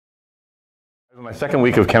It was my second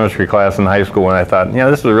week of chemistry class in high school, and I thought,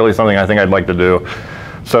 this is really something I think I'd like to do.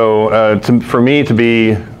 So for me to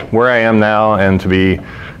be where I am now and to be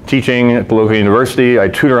teaching at the local university, I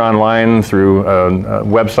tutor online through a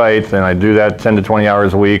website, and I do that 10 to 20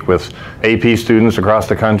 hours a week with AP students across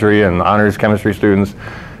the country and honors chemistry students.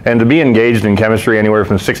 And to be engaged in chemistry anywhere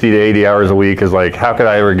from 60 to 80 hours a week is like, how could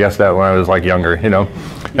I ever guess that when I was like younger,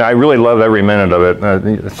 And I really love every minute of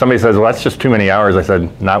it. Somebody says, well, that's just too many hours. I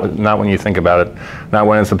said, not when you think about it, not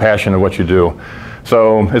when it's the passion of what you do.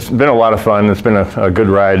 So it's been a lot of fun. It's been a good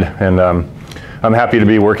ride, and I'm happy to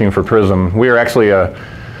be working for PRISM. We are actually a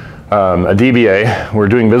DBA. We're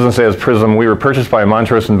doing business as PRISM. We were purchased by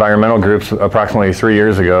Montrose Environmental Groups approximately 3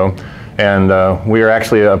 years ago. And we are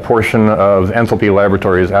actually a portion of Enthalpy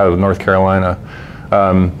Laboratories out of North Carolina.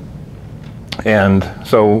 And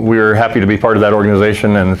so we're happy to be part of that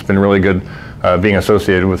organization, and it's been really good being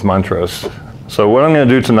associated with Montrose. So what I'm going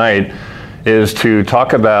to do tonight is to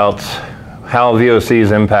talk about how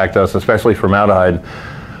VOCs impact us, especially formaldehyde.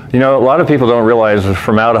 A lot of people don't realize that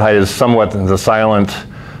formaldehyde is somewhat the silent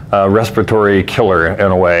respiratory killer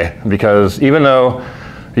in a way, because even though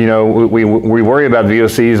we worry about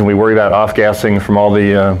VOCs and we worry about off-gassing from all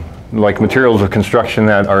the materials of construction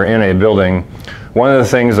that are in a building. One of the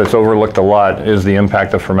things that's overlooked a lot is the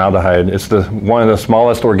impact of formaldehyde. It's one of the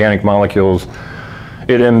smallest organic molecules.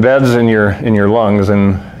 It embeds in your lungs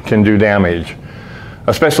and can do damage,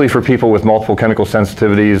 especially for people with multiple chemical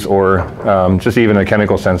sensitivities or just even a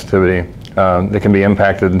chemical sensitivity. They can be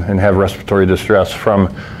impacted and have respiratory distress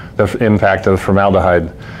from the impact of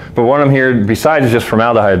formaldehyde. But what I'm here, besides just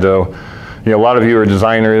formaldehyde though, a lot of you are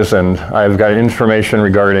designers, and I've got information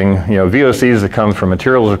regarding VOCs that come from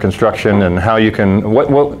materials of construction and how you can,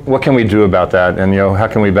 what can we do about that, and how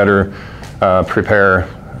can we better prepare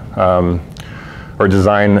or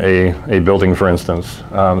design a building, for instance.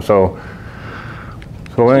 So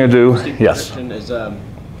what I'm going to do, yes.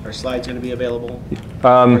 Are slides going to be available?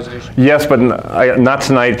 Yes, but not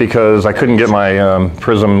tonight because I couldn't get my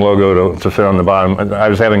PRISM logo to fit on the bottom. I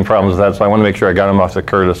was having problems with that, so I want to make sure I got them off to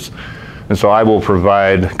Curtis. And so I will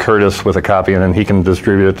provide Curtis with a copy, and then he can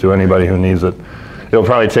distribute it to anybody who needs it. It'll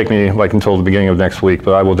probably take me until the beginning of next week,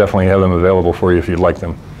 but I will definitely have them available for you if you'd like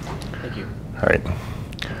them. Thank you. All right.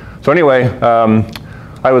 So anyway,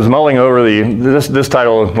 I was mulling over this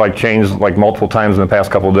title changed multiple times in the past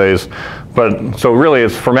couple of days, but so really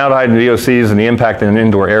it's formaldehyde and VOCs and the impact on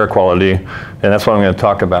indoor air quality, and that's what I'm going to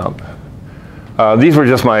talk about. These were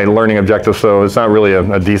just my learning objectives, so it's not really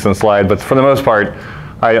a decent slide, but for the most part,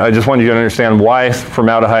 I just wanted you to understand why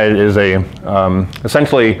formaldehyde is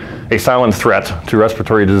essentially a silent threat to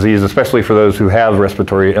respiratory disease, especially for those who have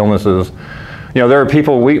respiratory illnesses. There are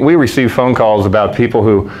people, we receive phone calls about people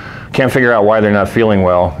who can't figure out why they're not feeling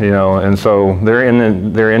well, and so they're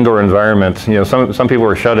in their indoor environment. Some people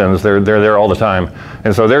are shut-ins, they're there all the time,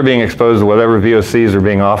 and so they're being exposed to whatever VOCs are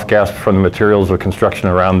being off-gassed from the materials of construction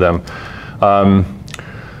around them.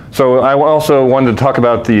 So I also wanted to talk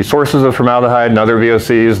about the sources of formaldehyde and other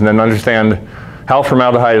VOCs, and then understand how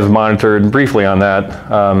formaldehyde is monitored, briefly on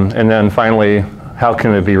that, and then finally, how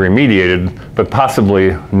can it be remediated, but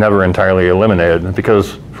possibly never entirely eliminated,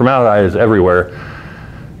 because formaldehyde is everywhere.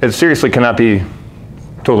 It seriously cannot be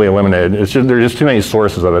totally eliminated. There are just too many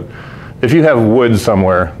sources of it. If you have wood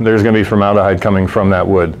somewhere, there's going to be formaldehyde coming from that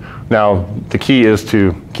wood. Now, the key is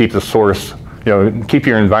to keep the source, keep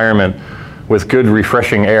your environment with good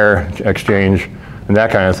refreshing air exchange and that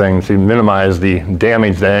kind of thing to minimize the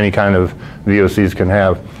damage that any kind of VOCs can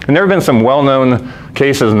have. And there have been some well-known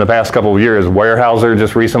cases in the past couple of years. Weyerhaeuser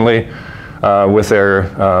just recently with their,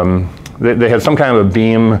 they had some kind of a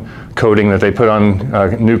beam coating that they put on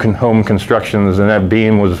new home constructions, and that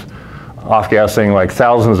beam was off-gassing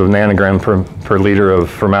thousands of nanograms per liter of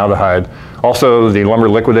formaldehyde. Also, the lumber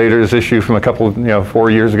liquidators issue from a couple,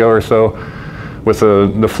 4 years ago or so, with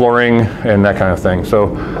the flooring and that kind of thing.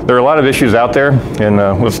 So there are a lot of issues out there, and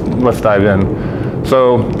let's dive in.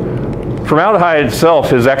 So formaldehyde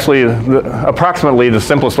itself is actually approximately the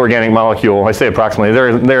simplest organic molecule. I say approximately.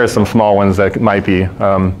 There are some small ones that might be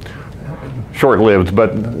short-lived,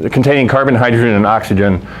 but containing carbon, hydrogen, and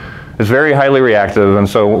oxygen is very highly reactive, and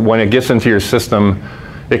so when it gets into your system,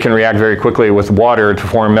 it can react very quickly with water to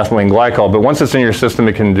form methylene glycol, but once it's in your system,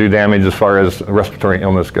 it can do damage as far as respiratory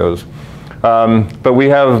illness goes. But we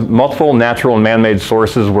have multiple natural and man-made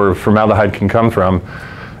sources where formaldehyde can come from.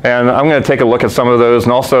 And I'm going to take a look at some of those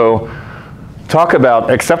and also talk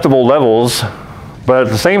about acceptable levels, but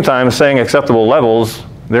at the same time saying acceptable levels,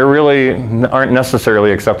 there really aren't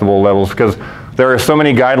necessarily acceptable levels, because there are so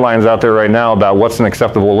many guidelines out there right now about what's an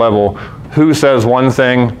acceptable level. Who says one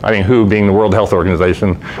thing, who being the World Health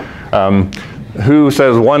Organization, who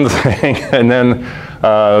says one thing, and then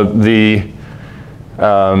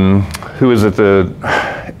who is it,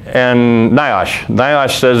 and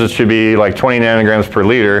NIOSH says it should be like 20 nanograms per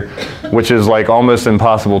liter, which is like almost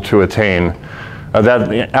impossible to attain.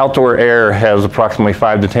 That outdoor air has approximately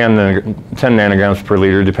 5 to 10 nanograms per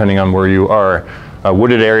liter, depending on where you are.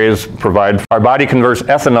 Wooded areas provide, our body converts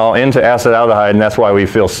ethanol into acetaldehyde, and that's why we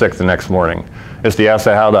feel sick the next morning. It's the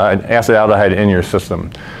acetaldehyde in your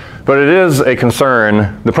system. But it is a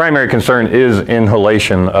concern, the primary concern is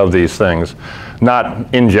inhalation of these things,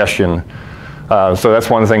 not ingestion. So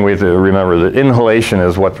that's one thing we have to remember, that inhalation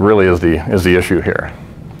is what really is the issue here.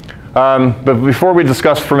 But before we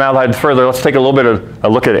discuss formaldehyde further, let's take a little bit of a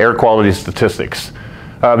look at air quality statistics.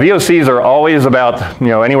 VOCs are always about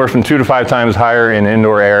anywhere from 2 to 5 times higher in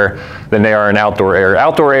indoor air than they are in outdoor air.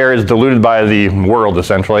 Outdoor air is diluted by the world,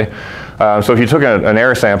 essentially. So if you took an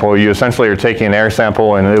air sample, you essentially are taking an air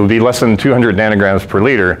sample and it would be less than 200 nanograms per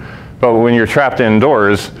liter. But when you're trapped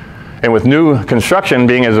indoors, and with new construction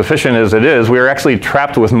being as efficient as it is, we are actually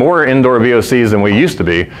trapped with more indoor VOCs than we used to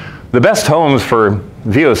be. The best homes for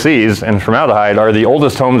VOCs and formaldehyde are the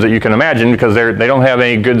oldest homes that you can imagine, because they don't have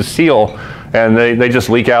any good seal, and they just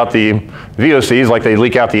leak out the VOCs like they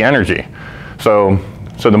leak out the energy. So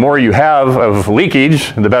the more you have of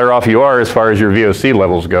leakage, the better off you are as far as your VOC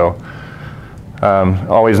levels go.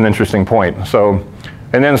 Always an interesting point.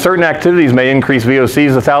 And then certain activities may increase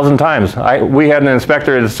VOCs 1,000 times. We had an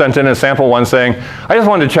inspector that sent in a sample once saying, I just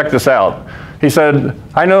wanted to check this out. He said,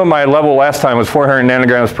 I know my level last time was 400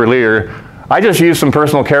 nanograms per liter. I just used some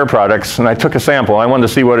personal care products and I took a sample. I wanted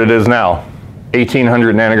to see what it is now.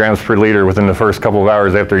 1,800 nanograms per liter within the first couple of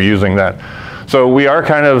hours after using that. So we are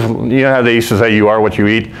kind of, you know how they used to say you are what you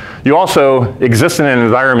eat? You also exist in an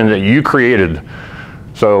environment that you created.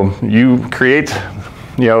 So you create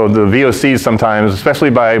the VOCs sometimes,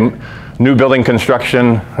 especially by new building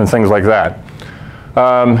construction and things like that.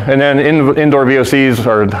 And then indoor VOCs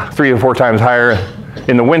are 3 to 4 times higher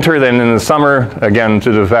in the winter than in the summer, again,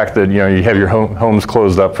 to the fact that you have your homes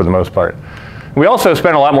closed up for the most part. We also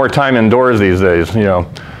spend a lot more time indoors these days.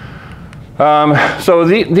 So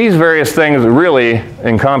these various things really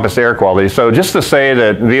encompass air quality. So just to say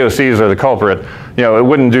that VOCs are the culprit, it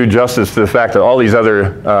wouldn't do justice to the fact that all these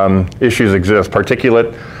other issues exist: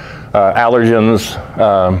 particulate, allergens,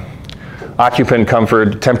 occupant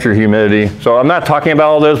comfort, temperature, humidity. So I'm not talking about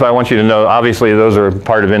all those, but I want you to know, obviously, those are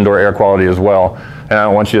part of indoor air quality as well. And I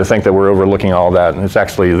don't want you to think that we're overlooking all that. It's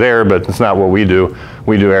actually there, but it's not what we do.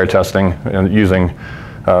 We do air testing and using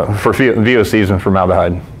for VOCs and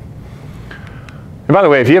formaldehyde. And by the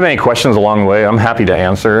way, if you have any questions along the way, I'm happy to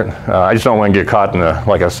answer it. I just don't want to get caught in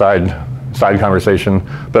a side conversation,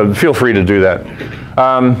 but feel free to do that.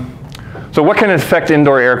 So what can affect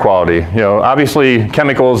indoor air quality? Obviously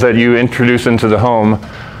chemicals that you introduce into the home.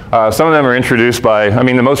 Some of them are introduced by,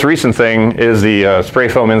 the most recent thing is the spray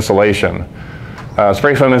foam insulation.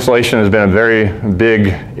 Spray foam insulation has been a very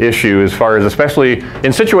big issue as far as, especially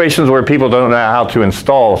in situations where people don't know how to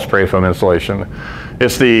install spray foam insulation.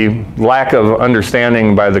 It's the lack of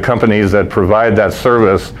understanding by the companies that provide that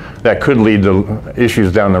service that could lead to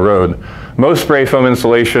issues down the road. Most spray foam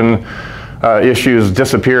insulation issues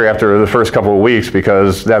disappear after the first couple of weeks,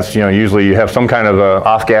 because that's usually you have some kind of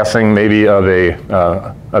off-gassing, maybe of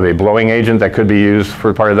a blowing agent that could be used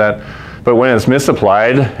for part of that. But when it's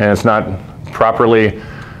misapplied and it's not properly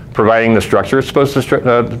providing the structure it's supposed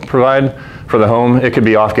to provide for the home, it could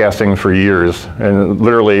be off-gassing for years. And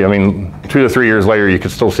literally, 2 to 3 years later, you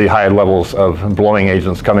could still see high levels of blowing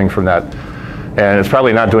agents coming from that. And it's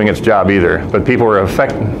probably not doing its job either. But people are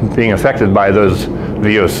being affected by those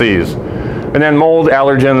VOCs. And then mold,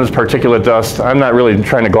 allergens, particulate dust. I'm not really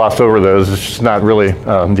trying to gloss over those. It's just not really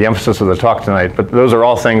the emphasis of the talk tonight. But those are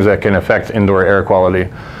all things that can affect indoor air quality.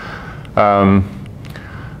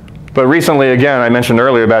 But recently, again, I mentioned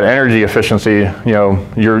earlier about energy efficiency.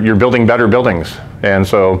 You're building better buildings. And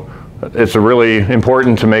so it's really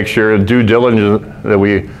important to make sure that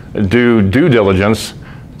we do due diligence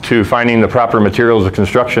to finding the proper materials of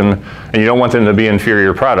construction, and you don't want them to be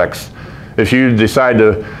inferior products. If you decide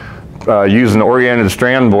to use an oriented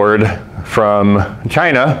strand board from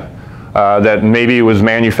China that maybe was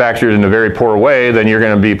manufactured in a very poor way, then you're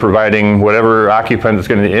going to be providing whatever occupant is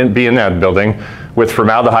going to be in that building with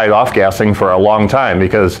formaldehyde off-gassing for a long time,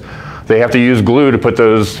 because they have to use glue to put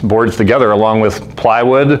those boards together, along with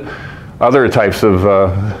plywood, other types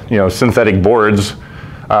of synthetic boards,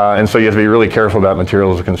 and so you have to be really careful about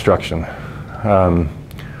materials of construction.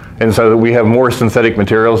 And so we have more synthetic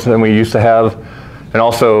materials than we used to have. And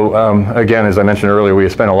also, again, as I mentioned earlier, we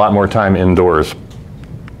spend a lot more time indoors.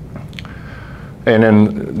 And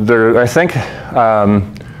then there, I think,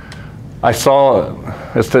 I saw,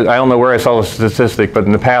 I don't know where I saw the statistic, but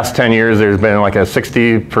in the past 10 years, there's been like a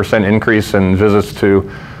 60% increase in visits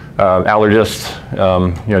to allergists,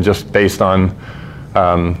 you know, just based on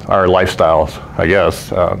our lifestyles, I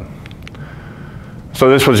guess. So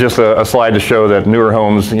this was just a slide to show that newer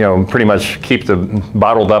homes, you know, pretty much keep the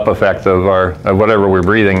bottled up effect of of whatever we're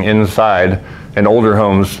breathing inside, and older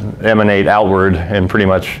homes emanate outward and pretty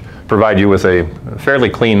much provide you with a fairly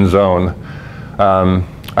clean zone.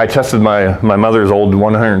 I tested my mother's old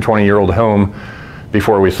 120-year-old home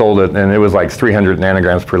before we sold it, and it was like 300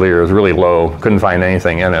 nanograms per liter. It was really low, couldn't find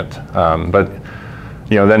anything in it. But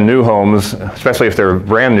you know, then new homes, especially if they're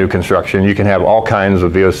brand new construction, you can have all kinds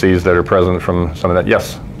of VOCs that are present from some of that.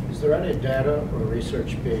 Yes? Is there any data or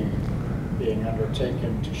research being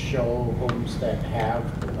undertaken to show homes that have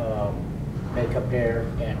makeup air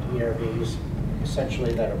and ERVs,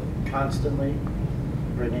 essentially that are constantly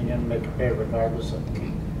bringing in makeup air regardless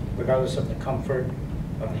of the comfort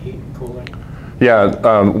of the heat and cooling?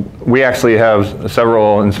 Yeah, we actually have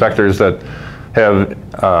several inspectors that have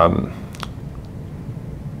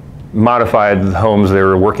modified the homes they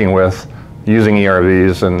were working with using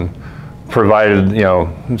ERVs and provided, you know,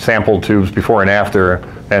 sample tubes before and after,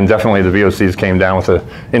 and definitely the VOCs came down with the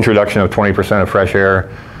introduction of 20% of fresh air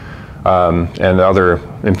and other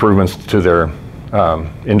improvements to their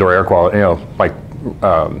indoor air quality, you know, like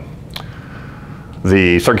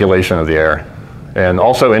the circulation of the air. And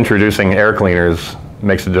also introducing air cleaners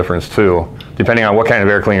makes a difference too, depending on what kind of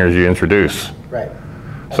air cleaners you introduce. Right.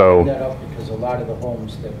 So, I bring that up because a lot of the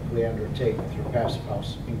homes that we undertake through Passive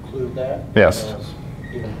House include that. Yes. As well as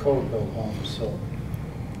even code-built homes. So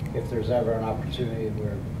if there's ever an opportunity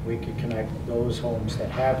where we could connect those homes that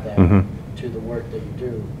have that to the work that you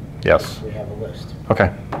do, yes, we have a list.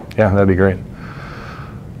 Okay, yeah, that'd be great.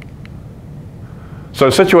 So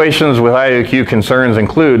situations with IAQ concerns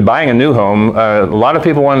include buying a new home. A lot of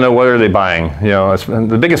people want to know, what are they buying? You know,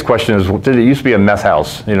 the biggest question is, did it used to be a meth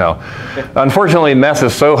house? You know, unfortunately, meth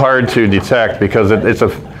is so hard to detect because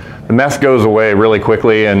the meth goes away really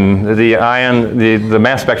quickly, and the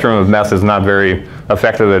mass spectrum of meth is not very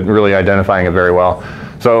effective at really identifying it very well.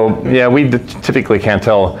 So yeah, we typically can't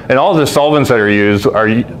tell. And all the solvents that are used are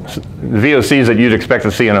VOCs that you'd expect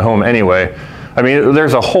to see in a home anyway. I mean,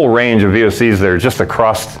 there's a whole range of VOCs that are just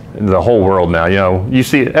across the whole world now. You know, you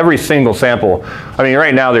see every single sample. I mean,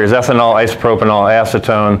 right now there's ethanol, isopropanol,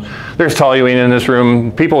 acetone. There's toluene in this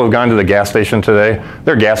room. People have gone to the gas station today.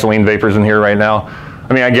 There are gasoline vapors in here right now.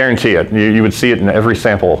 I mean, I guarantee it. You would see it in every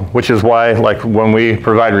sample, which is why, like, when we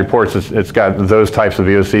provide reports, it's got those types of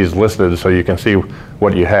VOCs listed so you can see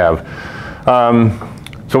what you have.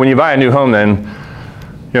 So when you buy a new home, then,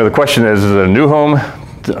 you know, the question is it a new home?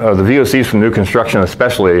 The VOCs from new construction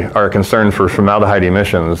especially are a concern for formaldehyde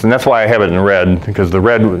emissions, and that's why I have it in red, because the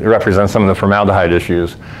red represents some of the formaldehyde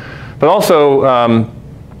issues. But also,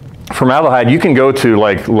 formaldehyde, you can go to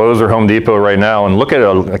like Lowe's or Home Depot right now and look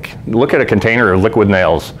at a container of liquid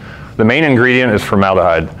nails. The main ingredient is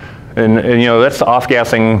formaldehyde, and you know, that's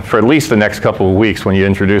off-gassing for at least the next couple of weeks when you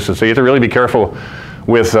introduce it. So you have to really be careful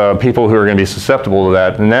with people who are going to be susceptible to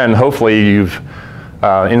that, and then hopefully you've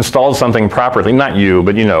installed something properly, not you,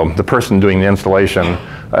 but you know, the person doing the installation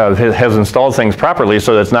has installed things properly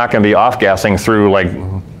so that it's not going to be off-gassing through like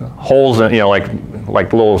holes, in, you know,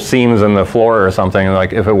 like little seams in the floor or something,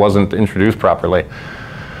 like if it wasn't introduced properly.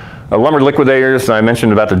 Lumber liquidators, I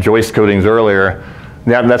mentioned about the joist coatings earlier,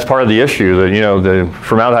 that's part of the issue, that, you know, the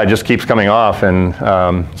formaldehyde just keeps coming off, and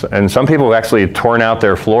some people have actually torn out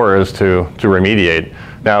their floors to remediate.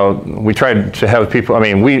 Now, we tried to have people, I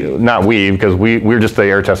mean, not we, because we're just the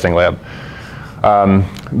air testing lab.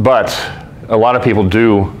 But a lot of people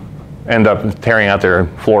do end up tearing out their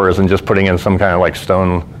floors and just putting in some kind of like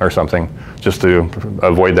stone or something, just to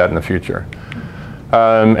avoid that in the future.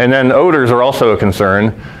 And then odors are also a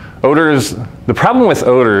concern. Odors, the problem with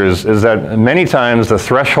odors is that many times the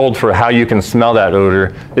threshold for how you can smell that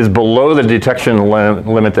odor is below the detection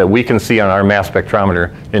limit that we can see on our mass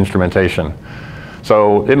spectrometer instrumentation.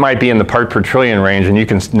 So it might be in the part per trillion range, and you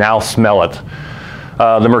can now smell it.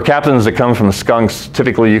 The mercaptans that come from skunks,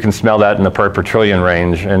 typically you can smell that in the part per trillion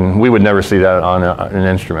range, and we would never see that on an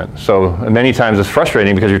instrument. So many times it's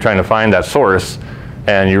frustrating because you're trying to find that source,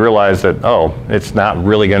 and you realize that, oh, it's not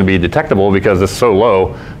really going to be detectable because it's so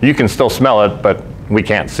low. You can still smell it, but we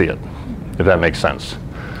can't see it, if that makes sense.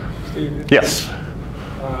 Steve, yes?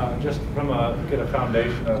 Just from get a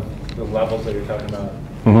foundation of the levels that you're talking about.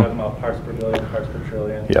 You're talking about parts per billion, parts per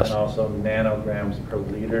trillion, yes, and also nanograms per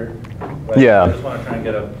liter. Right? Yeah. I just want to try and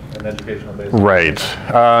get an educational basis. Right.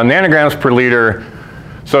 Nanograms per liter.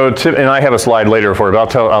 So, and I have a slide later for it,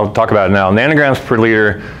 but I'll talk about it now. Nanograms per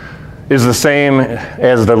liter is the same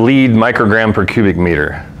as the lead microgram per cubic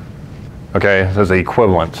meter. Okay, as the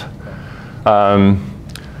equivalent.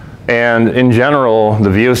 And in general, the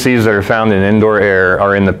VOCs that are found in indoor air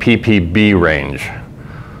are in the ppb range.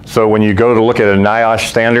 So when you go to look at a NIOSH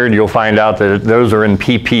standard, you'll find out that those are in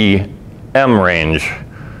ppm range,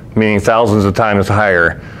 meaning thousands of times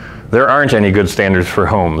higher. There aren't any good standards for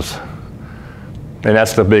homes. And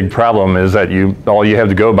that's the big problem, is that all you have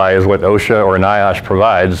to go by is what OSHA or NIOSH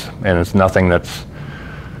provides, and it's nothing that's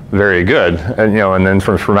very good. And, and then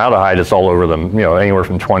for formaldehyde, it's all over them. Anywhere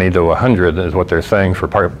from 20 to 100 is what they're saying for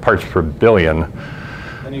parts per billion.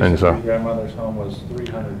 And you said your grandmother's home was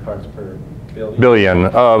 300 parts per billion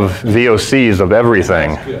of VOCs of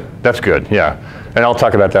everything. That's good. That's good, yeah. And I'll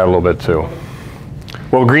talk about that a little bit too.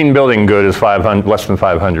 Well, green building good is less than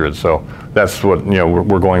 500, so that's what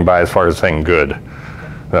we're going by as far as saying good.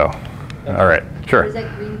 So, all right, sure. Is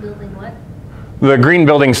that green building what? The green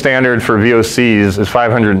building standard for VOCs is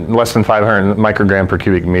less than 500 microgram per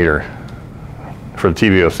cubic meter for the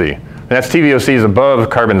TVOC. And that's TVOCs above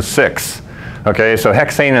carbon 6. Okay, so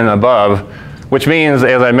hexane and above, which means,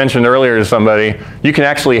 as I mentioned earlier to somebody, you can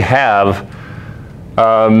actually have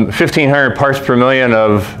 1,500 parts per million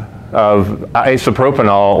of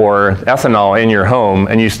isopropanol or ethanol in your home,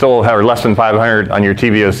 and you still have less than 500 on your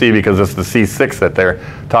TVOC because it's the C6 that they're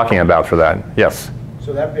talking about for that. Yes?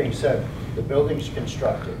 So that being said, the building's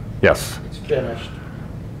constructed. Yes. It's finished.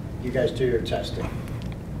 You guys do your testing.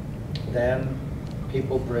 Then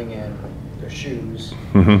people bring in their shoes,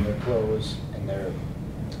 their clothes, and their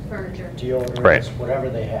Furniture. deodorants, Right. whatever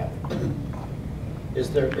they have.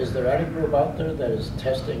 Is there any group out there that is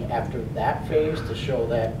testing after that phase to show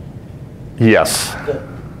that Yes. the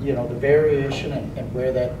variation and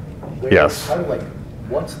where that Yes.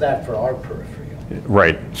 what's that for our periphery?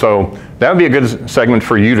 Right. So that would be a good segment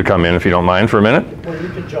for you to come in, if you don't mind, for a minute. Well, you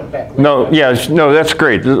could jump back later. No, no, that's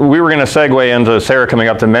great. We were going to segue into Sarah coming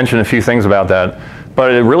up to mention a few things about that,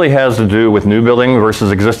 but it really has to do with new building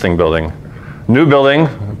versus existing building. New building,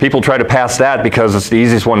 people try to pass that because it's the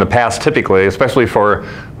easiest one to pass typically, especially for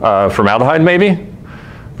formaldehyde maybe.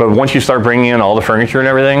 But once you start bringing in all the furniture and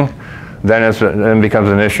everything, then it becomes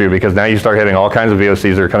an issue, because now you start having all kinds of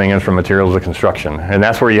VOCs that are coming in from materials of construction. And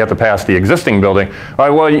that's where you have to pass the existing building.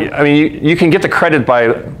 Well, I mean, you can get the credit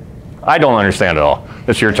by, I don't understand it all.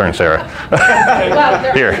 It's your turn, Sarah. Well,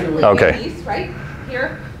 there Here, are okay. UBs, right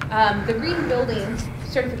here. The green building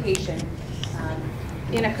certification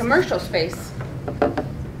in a commercial space.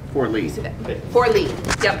 For lead. For lead,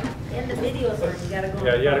 yep. And the video's on, you gotta go.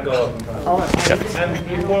 Yeah, you gotta go up in front of Oh, And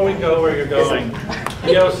before we go where you're going,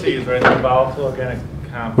 VOCs, right, they're volatile organic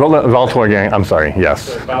compounds. Volatile organic, I'm sorry, yes.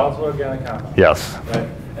 So volatile organic compounds. Yes. Right?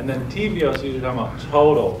 And then TVOCs, you're talking about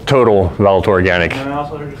total. Total volatile organic. And then I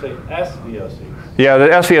also heard you say SVOCs. Yeah, the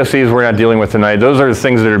SVOCs we're not dealing with tonight. Those are the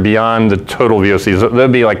things that are beyond the total VOCs. They'll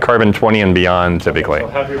be like carbon 20 and beyond typically. So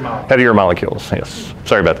heavier molecules. Heavier molecules, yes.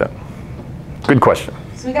 Sorry about that. Good question.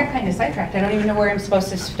 So we got kind of sidetracked. I don't even know where I'm supposed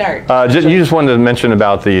to start. You just wanted to mention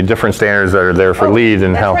about the different standards that are there for lead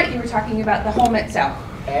and how. That's right, you were talking about the home itself.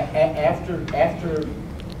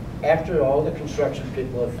 After all the construction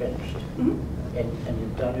people have finished, and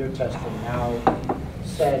you've done your testing, now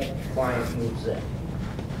said client moves in,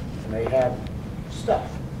 and they have stuff,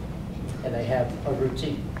 and they have a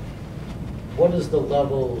routine. What is the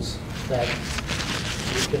levels that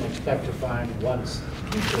you can expect to find once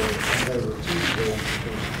people in their routine go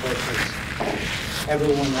versus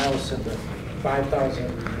everyone else in the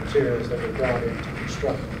 5,000 materials that were brought in to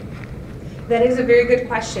construct? That is a very good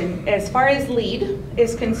question. As far as lead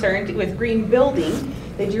is concerned, with green building,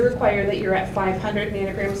 they do require that you're at 500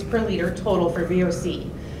 nanograms per liter total for VOC.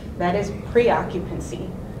 That is pre-occupancy.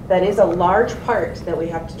 That is a large part that we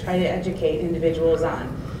have to try to educate individuals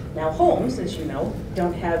on. Now homes, as you know,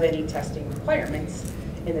 don't have any testing requirements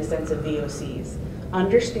in the sense of VOCs.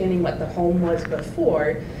 Understanding what the home was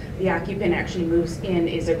before the occupant actually moves in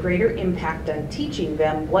is a greater impact on teaching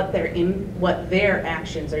them what their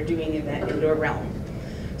actions are doing in that indoor realm.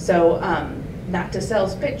 So not to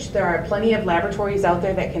sales pitch, there are plenty of laboratories out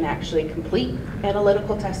there that can actually complete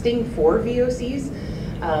analytical testing for VOCs.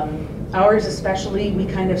 Ours especially, we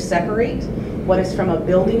kind of separate what is from a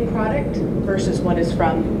building product versus what is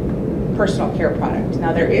from personal care product.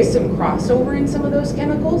 Now there is some crossover in some of those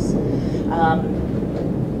chemicals.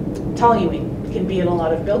 Toluene can be in a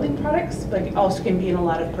lot of building products, but it also can be in a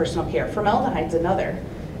lot of personal care. Formaldehyde's another.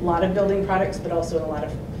 A lot of building products, but also in a lot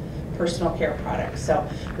of personal care products. So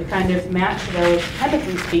we kind of match those,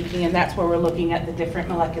 chemically speaking, and that's where we're looking at the different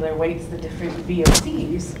molecular weights, the different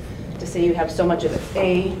VOCs, to say you have so much of it.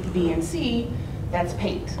 A, B, and C, that's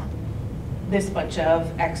paint. This bunch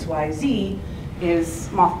of X, Y, Z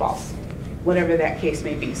is mothballs, whatever that case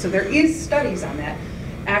may be. So there is studies on that.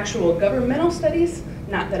 Actual governmental studies,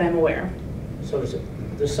 not that I'm aware. So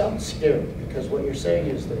this sounds scary, because what you're saying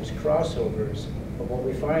is there's crossovers of what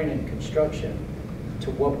we find in construction to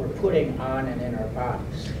what we're putting on and in our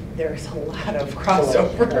bodies. There's a lot of So,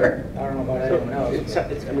 crossover. I don't know about anyone else.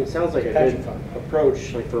 It sounds like a good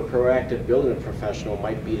approach, like for a proactive building professional,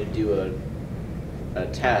 might be to do a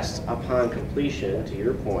test upon completion, to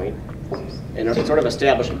your point, and sort of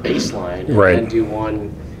establish a baseline, Right. and then do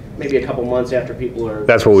one maybe a couple months after people are.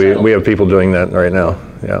 That's what settled. we have people doing that right now,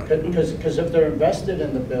 yeah. Because if they're invested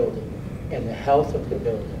in the building and the health of the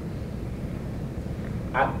building,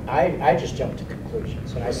 I just jump to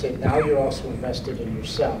conclusions. And I say, now you're also invested in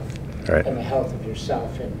yourself Right. and the health of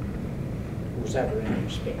yourself and who's ever in your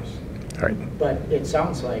space. Right. But it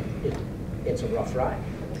sounds like it's a rough ride.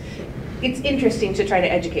 It's interesting to try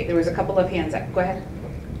to educate. There was a couple of hands up. Go ahead.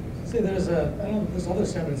 See, there's there's other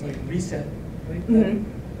standards like reset, right? Mhm.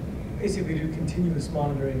 Basically do continuous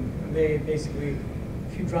monitoring. They basically,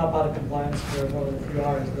 if you drop out of compliance for more than 3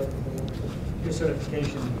 hours, your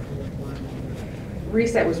certification for compliance.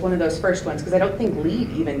 Reset was one of those first ones, because I don't think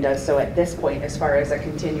LEED even does so at this point as far as a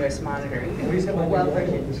continuous monitoring. Reset might be Well, one of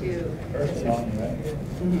version those. 2.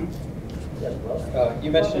 Mhm.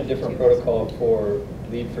 You mentioned a different protocol for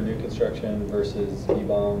LEED for new construction versus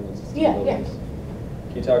E-bomb existing Yeah, buildings.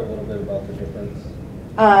 Can you talk a little bit about the difference?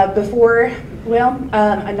 I'm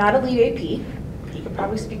not a LEED AP. You could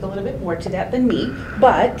probably speak a little bit more to that than me,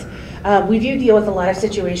 but we do deal with a lot of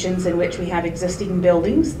situations in which we have existing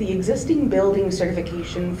buildings. The existing building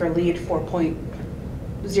certification for LEED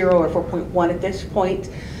 4.0 or 4.1 at this point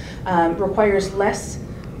requires less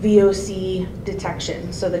VOC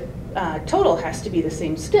detection. So the total has to be the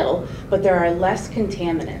same still, but there are less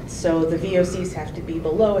contaminants. So the VOCs have to be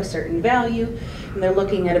below a certain value, and they're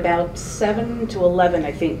looking at about 7 to 11,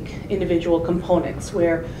 I think, individual components,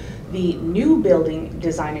 where the new building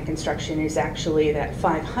design and construction is actually that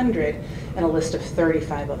 500 and a list of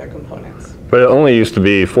 35 other components. But it only used to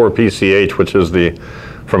be 4PCH, which is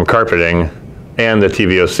from carpeting, and the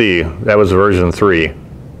TVOC. That was version 3.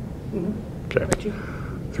 Okay.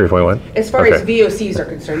 3.1? As far as Okay. VOCs are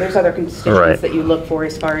concerned, there's other constituents Right. that you look for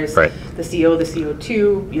as far as Right. the CO, the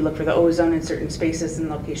CO2, you look for the ozone in certain spaces and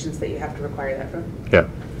locations that you have to require that from. Yeah.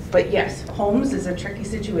 But yes, homes is a tricky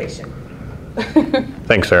situation.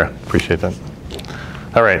 Thanks, Sarah. Appreciate that.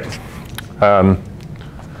 All right.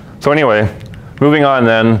 So anyway, moving on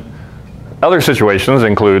then, other situations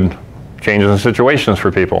include changes in situations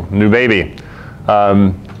for people. New baby.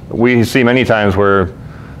 We see many times where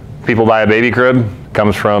people buy a baby crib,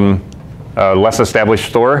 comes from a less established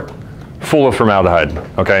store, full of formaldehyde,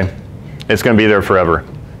 okay? It's gonna be there forever.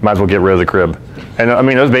 Might as well get rid of the crib. And I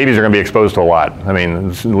mean, those babies are gonna be exposed to a lot. I mean,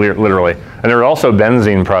 it's literally. And there are also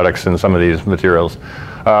benzene products in some of these materials.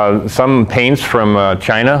 Some paints from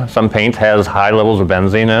China, some paint has high levels of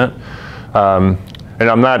benzene in it. And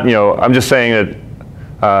I'm not, I'm just saying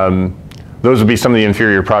that those would be some of the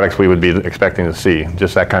inferior products we would be expecting to see,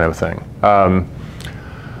 just that kind of thing.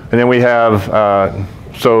 And then we have,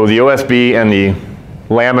 so the OSB and the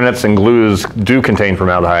laminates and glues do contain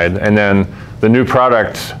formaldehyde, and then the new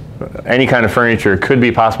product, any kind of furniture, could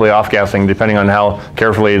be possibly off-gassing depending on how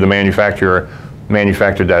carefully the manufacturer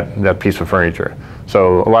manufactured that piece of furniture.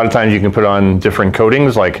 So a lot of times you can put on different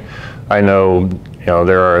coatings, like I know,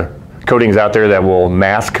 there are coatings out there that will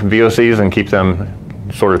mask VOCs and keep them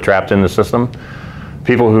sort of trapped in the system.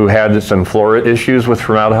 People who had some floor issues with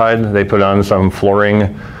formaldehyde, they put on some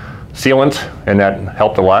flooring sealant, and that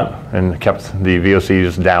helped a lot and kept the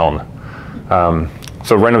VOCs down.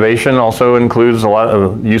 So renovation also includes a lot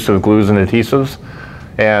of use of glues and adhesives.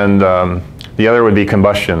 And the other would be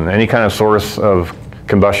combustion. Any kind of source of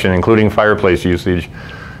combustion, including fireplace usage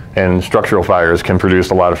and structural fires, can produce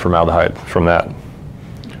a lot of formaldehyde from that.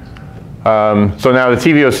 So now the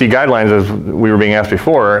TVOC guidelines, as we were being asked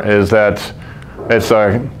before, is that it's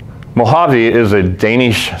Mojave is a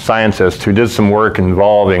Danish scientist who did some work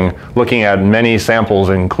involving looking at many samples,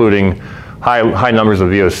 including high numbers of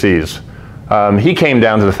VOCs. He came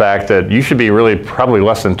down to the fact that you should be really probably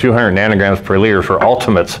less than 200 nanograms per liter for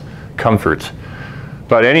ultimate comfort.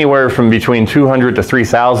 But anywhere from between 200 to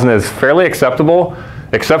 3,000 is fairly acceptable,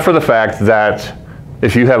 except for the fact that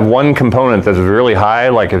if you have one component that's really high,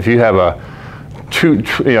 like if you have a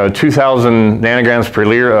 2,000 nanograms per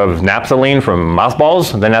liter of naphthalene from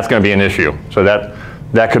mothballs, then that's going to be an issue. So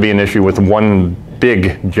that could be an issue with one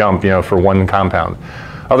big jump, for one compound.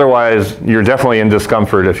 Otherwise, you're definitely in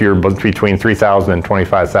discomfort if you're between 3,000 and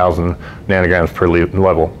 25,000 nanograms per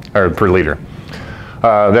liter.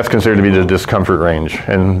 That's considered to be the discomfort range.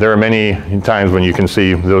 And there are many times when you can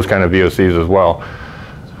see those kind of VOCs as well.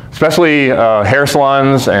 Especially hair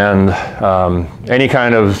salons and any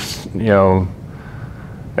kind of,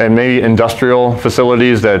 and maybe industrial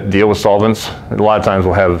facilities that deal with solvents, a lot of times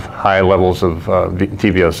will have high levels of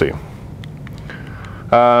TVOC.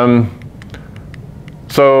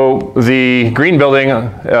 So the green building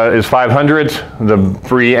is 500. The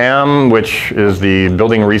BREEAM, which is the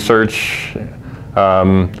building research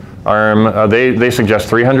arm, they suggest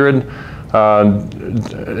 300.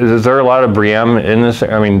 Is there a lot of BREEAM in this?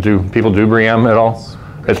 I mean, do people do BREEAM at all?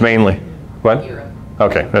 It's mainly, what? Europe.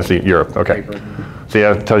 Okay, that's Europe, okay. See,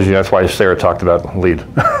 that tells you that's why Sarah talked about lead,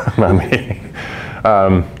 not me.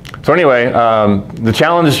 So anyway, the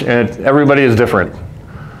challenge, and everybody is different.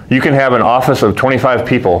 You can have an office of 25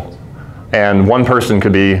 people, and one person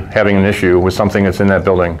could be having an issue with something that's in that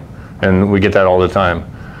building, and we get that all the time.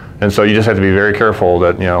 And so you just have to be very careful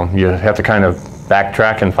that, you have to kind of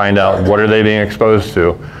backtrack and find out what are they being exposed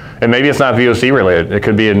to. And maybe it's not VOC related. It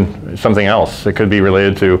could be in something else. It could be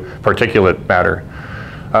related to particulate matter.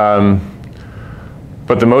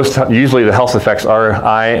 But usually the health effects are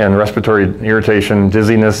eye and respiratory irritation,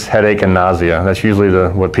 dizziness, headache, and nausea. That's usually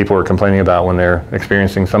what people are complaining about when they're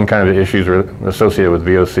experiencing some kind of issues associated with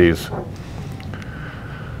VOCs.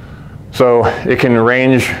 So it can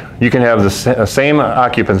range, you can have the same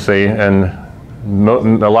occupancy, and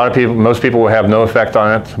most people will have no effect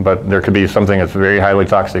on it, but there could be something that's very highly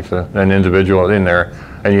toxic to an individual in there,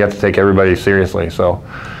 and you have to take everybody seriously. So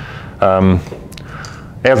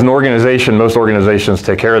as an organization, most organizations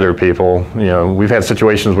take care of their people. We've had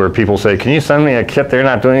situations where people say, can you send me a kit? They're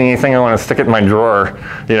not doing anything. I want to stick it in my drawer,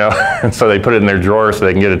 and so they put it in their drawer so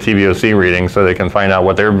they can get a TVOC reading so they can find out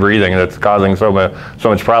what they're breathing that's causing so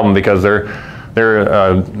much problem because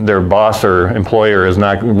their boss or employer is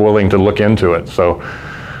not willing to look into it. So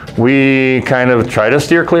we kind of try to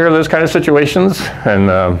steer clear of those kind of situations. And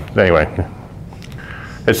anyway,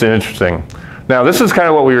 it's interesting. Now this is kind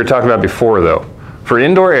of what we were talking about before though. For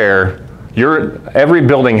indoor air, every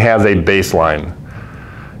building has a baseline.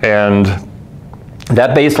 And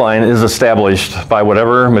that baseline is established by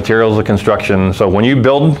whatever materials of construction. So when you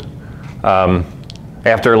build,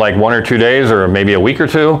 after like 1 or 2 days or maybe a week or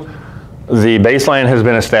two, the baseline has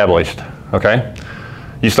been established, okay?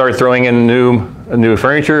 You start throwing in new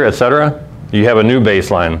furniture, etc. You have a new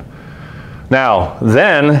baseline. Now,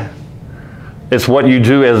 then, it's what you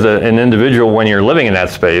do as an individual when you're living in that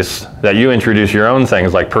space that you introduce your own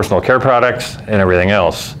things like personal care products and everything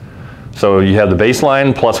else. So you have the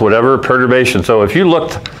baseline plus whatever perturbation. So if you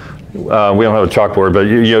looked, we don't have a chalkboard, but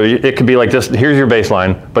it could be like this. Here's your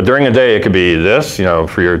baseline, but during the day it could be this.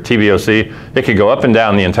 For your TVOC, it could go up and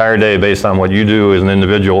down the entire day based on what you do as an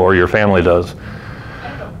individual or your family does. I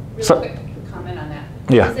have a really quick comment on that.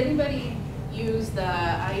 Yeah. Does anybody use the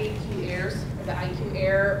IAQ Airs, or the IQ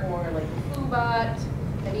Air, or like the Foobot,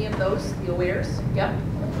 any of those, the Awares? Yep.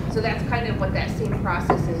 So that's kind of what that same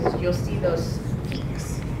process is. You'll see those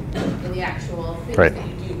peaks in the actual things right. that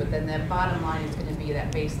you do, but then that bottom line is going to be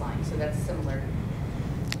that baseline. So that's similar.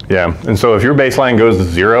 Yeah, and so if your baseline goes to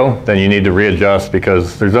 0, then you need to readjust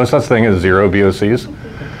because there's no such thing as 0 VOCs.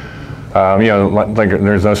 Like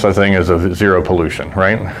there's no such thing as a 0 pollution,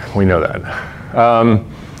 right? We know that.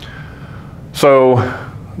 So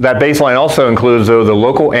that baseline also includes though the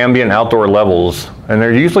local ambient outdoor levels, and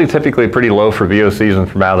they're usually typically pretty low for VOCs and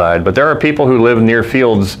formaldehyde, but there are people who live near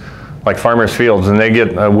fields like farmers' fields, and they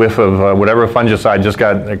get a whiff of whatever fungicide just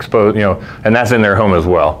got exposed, and that's in their home as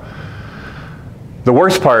well. The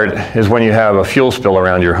worst part is when you have a fuel spill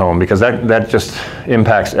around your home because that just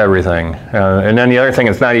impacts everything. And then the other thing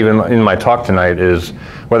that's not even in my talk tonight is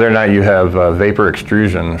whether or not you have vapor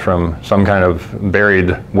extrusion from some kind of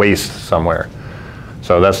buried waste somewhere.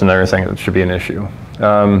 So that's another thing that should be an issue.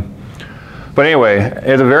 But anyway,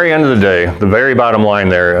 at the very end of the day, the very bottom line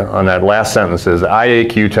there on that last sentence is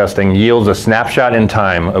IAQ testing yields a snapshot in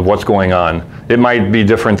time of what's going on. It might be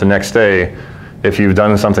different the next day if you've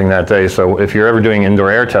done something that day. So if you're ever doing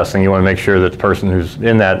indoor air testing, you want to make sure that the person who's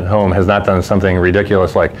in that home has not done something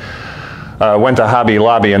ridiculous like went to Hobby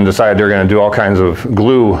Lobby and decided they're going to do all kinds of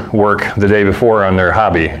glue work the day before on their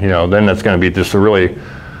hobby. Then that's going to be just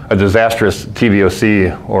a disastrous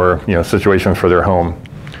TVOC or situation for their home.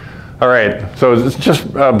 All right, so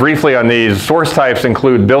just briefly on these, source types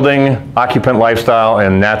include building, occupant lifestyle,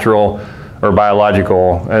 and natural or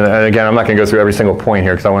biological. And again, I'm not going to go through every single point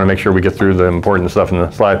here because I want to make sure we get through the important stuff in the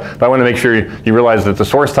slide. But I want to make sure you realize that the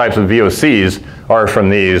source types of VOCs are from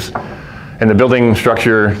these. And the building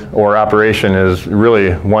structure or operation is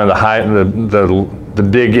really one of the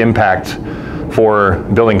big impact for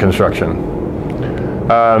building construction.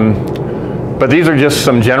 But these are just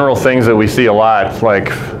some general things that we see a lot, like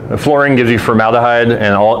flooring gives you formaldehyde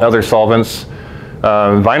and all other solvents.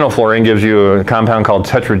 Vinyl flooring gives you a compound called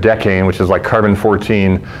tetradecane, which is like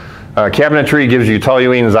carbon-14. Cabinetry gives you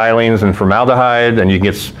toluene, xylenes, and formaldehyde, and you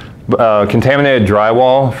can get contaminated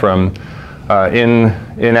drywall from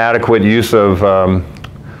inadequate use of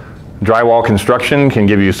drywall construction can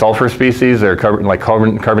give you sulfur species. They're like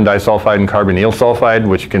carbon disulfide and carbonyl sulfide,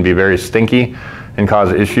 which can be very stinky and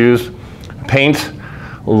cause issues. Paint,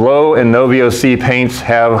 low and no VOC paints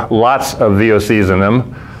have lots of VOCs in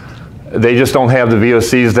them. They just don't have the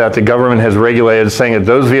VOCs that the government has regulated, saying that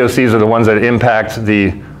those VOCs are the ones that impact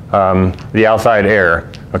the outside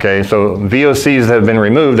air. Okay, so VOCs that have been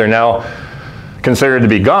removed are now considered to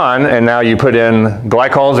be gone, and now you put in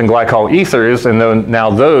glycols and glycol ethers, and now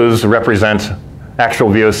those represent actual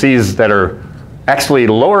VOCs that are actually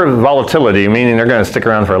lower volatility, meaning they're going to stick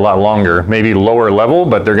around for a lot longer. Maybe lower level,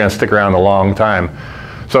 but they're going to stick around a long time.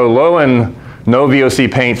 So low and no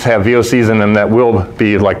VOC paints have VOCs in them that will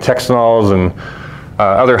be like texanols and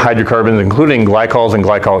other hydrocarbons, including glycols and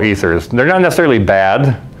glycol ethers. They're not necessarily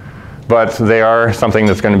bad, but they are something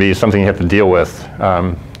that's going to be something you have to deal with.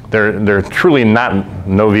 They're truly not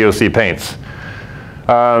no VOC paints.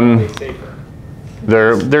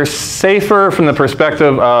 They're safer from the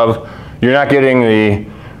perspective of you're not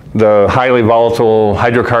getting the highly volatile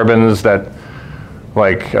hydrocarbons that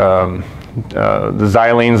like the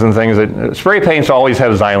xylenes and things. Spray paints always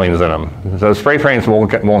have xylenes in them. So spray paints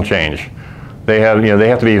won't change. They have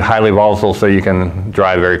to be highly volatile so you can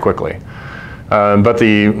dry very quickly. But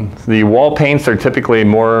the wall paints are typically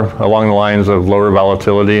more along the lines of lower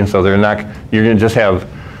volatility, and so you're going to just have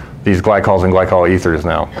these glycols and glycol ethers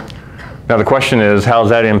now. Now the question is, how does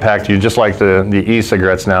that impact you? Just like the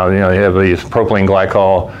e-cigarettes now, you have these propylene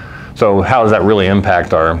glycol. So how does that really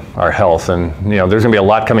impact our health? And there's going to be a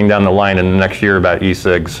lot coming down the line in the next year about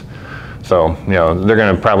e-cigs. So they're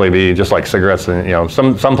going to probably be just like cigarettes, and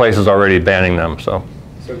some places already banning them. So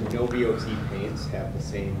no VOC paints have the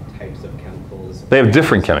same types of chemicals? They have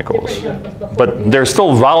different chemicals, but they're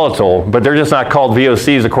still volatile, but they're just not called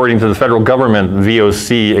VOCs according to the federal government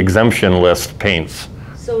VOC exemption list paints.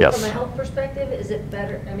 So yes. From a health perspective, is it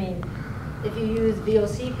better, I mean, if you use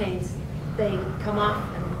VOC paints, they come off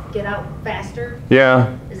and get out faster?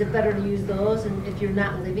 Yeah. Is it better to use those, and if you're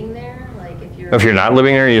not living there, like if you're not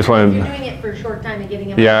living there, you just want to. If you're doing it for a short time and getting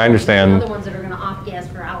them. Yeah, I understand. Other ones that are going to off gas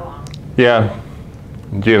for how long? Yeah.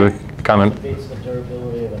 Do you have a comment? It beats the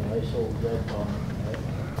durability of an ISO red bomb,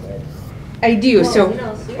 right? I do. Well, So.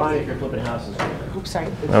 Fine if you're flipping houses. Oops, sorry.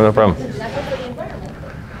 No problem. Is that good for the environment?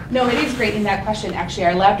 No, it is great in that question. Actually,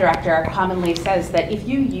 our lab director commonly says that if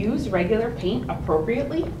you use regular paint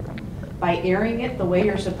appropriately, by airing it the way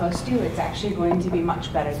you're supposed to, it's actually going to be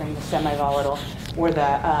much better than the semi-volatile or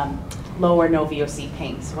the low or no VOC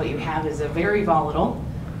paints. What you have is a very volatile.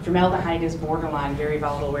 Formaldehyde is borderline very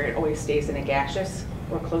volatile, where it always stays in a gaseous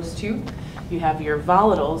or close to. You have your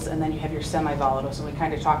volatiles, and then you have your semi-volatiles, and we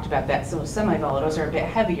kind of talked about that. So semi-volatiles are a bit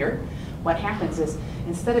heavier. What happens is,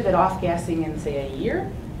 instead of it off-gassing in, say, a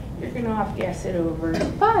year, you're going to off-gas it over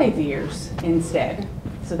 5 years instead.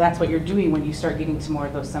 So that's what you're doing when you start getting to more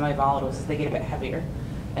of those semi-volatiles, is they get a bit heavier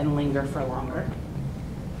and linger for longer.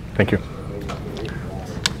 Thank you.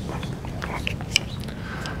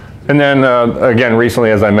 And then again,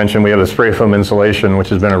 recently, as I mentioned, we have a spray foam insulation, which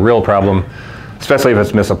has been a real problem, especially if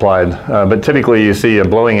it's misapplied. But typically you see a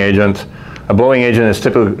blowing agent. A blowing agent is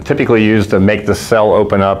typically used to make the cell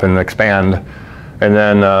open up and expand. And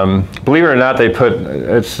then, believe it or not, they put,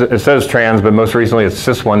 it says trans, but most recently it's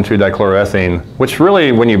cis-1,2-dichloroethene, which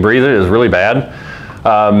really, when you breathe it, is really bad.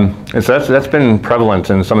 So that's been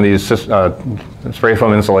prevalent in some of these spray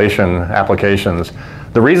foam insulation applications.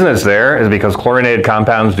 The reason it's there is because chlorinated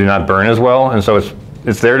compounds do not burn as well, and so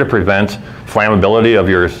it's there to prevent flammability of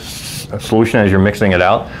your solution as you're mixing it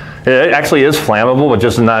out. It actually is flammable, but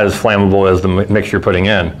just not as flammable as the mix you're putting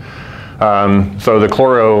in. So the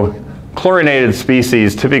chlorinated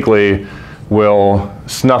species typically will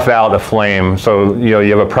snuff out a flame. So you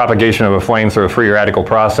have a propagation of a flame through a free radical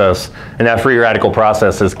process, and that free radical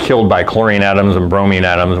process is killed by chlorine atoms and bromine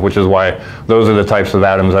atoms, which is why those are the types of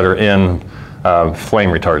atoms that are in flame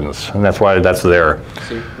retardants, and that's why that's there.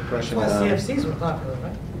 That's why CFCs were popular,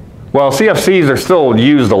 right? Well, CFCs are still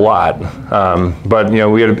used a lot, but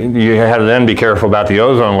you had to then be careful about the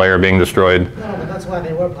ozone layer being destroyed. No, but that's why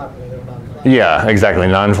they were popular. They were non-flammable. Yeah, exactly,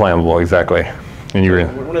 non-flammable, exactly. And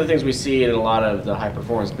one of the things we see in a lot of the high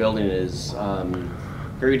performance building is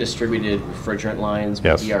very distributed refrigerant lines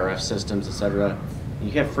with ERF systems, et cetera.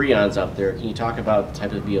 You have Freons out there. Can you talk about the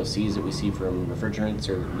type of VOCs that we see from refrigerants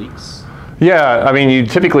or leaks? Yeah, I mean, you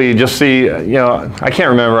typically just see, you know, I can't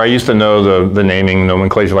remember. I used to know the naming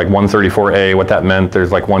nomenclature, like 134A, what that meant.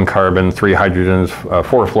 There's like 1 carbon, 3 hydrogens,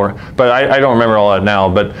 4 fluorine. But I don't remember all that now.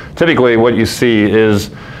 But typically what you see is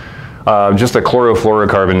just a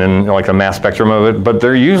chlorofluorocarbon in like a mass spectrum of it. But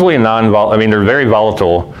they're usually non-volatile. I mean, they're very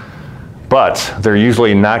volatile, but they're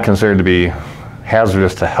usually not considered to be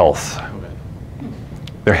hazardous to health.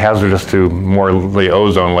 They're hazardous to more the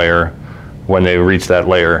ozone layer when they reach that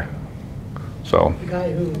layer. So the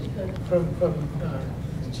guy who from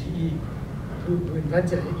GE who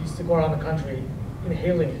invented it used to go around the country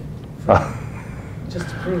inhaling it just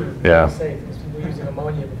to prove it was safe, because we were using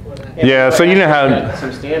ammonia before that. Yeah, so you know how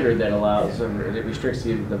some standard that allows that restricts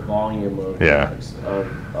the volume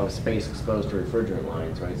of space exposed to refrigerant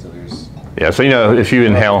lines, right? So there's so you know, if you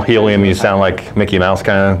inhale helium, you sound like Mickey Mouse,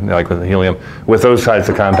 kind of like with helium. With those types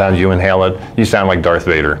of compounds, you inhale it, you sound like Darth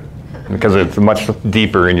Vader, because it's much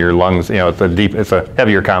deeper in your lungs. You know, it's a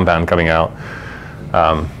heavier compound coming out.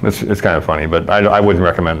 It's kind of funny, but I wouldn't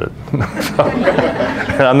recommend it.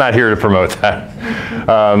 I'm not here to promote that.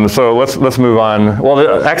 So let's move on.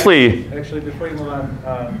 Well, actually, before you move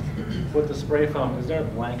on, with the spray foam, is there a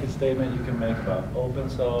blanket statement you can make about open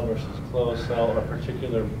cell versus closed cell, or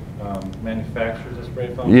particular manufacturers of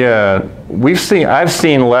spray foam? Yeah, I've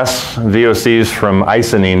seen less VOCs from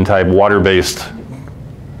isonine type water-based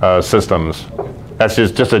systems. Okay. That's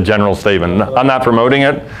just a general statement. I'm not promoting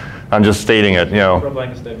it. I'm just stating it. You know. For a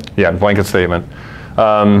blanket statement. Yeah, blanket statement.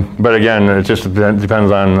 But again, it just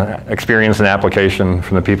depends on experience and application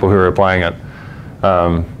from the people who are applying it.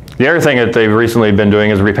 The other thing that they've recently been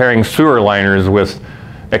doing is repairing sewer liners with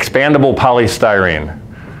expandable polystyrene.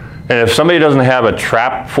 And if somebody doesn't have a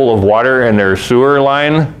trap full of water in their sewer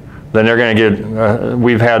line, then they're going to get,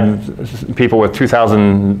 we've had people with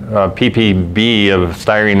 2,000 ppb of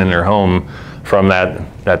styrene in their home from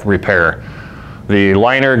that repair. The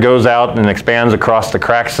liner goes out and expands across the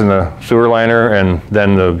cracks in the sewer liner, and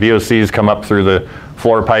then the VOCs come up through the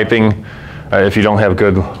floor piping if you don't have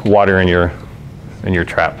good water in your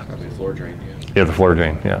trap. Probably the floor drain, Yeah, the floor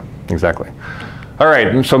drain, yeah, exactly. All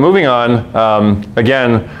right, so moving on,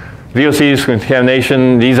 again, VOCs,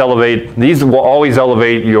 contamination, these will always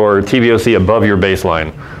elevate your TVOC above your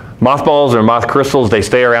baseline. Mothballs or moth crystals, they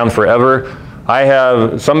stay around forever.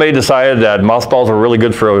 Somebody decided that mothballs are really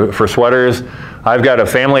good for sweaters. I've got a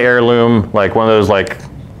family heirloom, like one of those like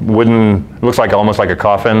wooden, looks like almost like a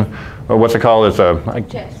coffin. What's it called? It's a,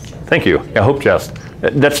 chest. Thank you, yeah, hope chest.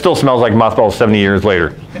 That still smells like mothballs 70 years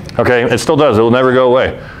later. Okay, it still does, it will never go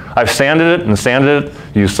away. I've sanded it,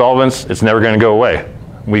 used solvents, it's never gonna go away.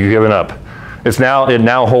 We've given up. It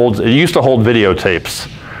now holds, it used to hold videotapes.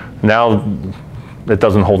 Now it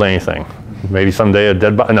doesn't hold anything. Maybe someday a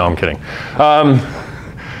dead body, no, I'm kidding.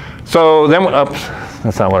 So then,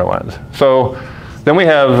 that's not what I wanted. So then we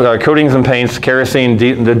have coatings and paints, kerosene.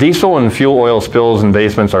 The diesel and fuel oil spills in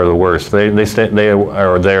basements are the worst. They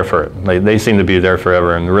are there for it. They seem to be there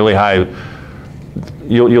forever, and really high,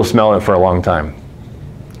 you'll smell it for a long time.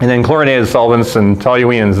 And then chlorinated solvents and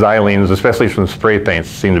toluene and xylenes, especially from spray paints,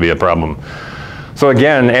 seem to be a problem. So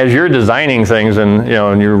again, as you're designing things and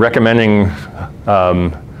you're recommending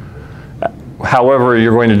however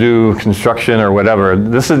you're going to do construction or whatever,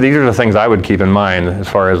 these are the things I would keep in mind as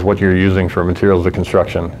far as what you're using for materials of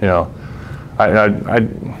construction.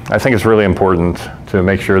 I think it's really important to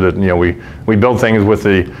make sure that we build things with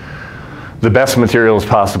the best materials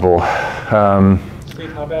possible.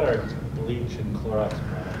 Steve, how about our bleach and Clorox?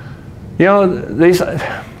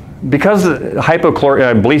 Because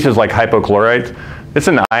bleach is like hypochlorite, it's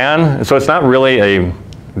an ion, so it's not really a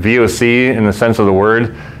VOC in the sense of the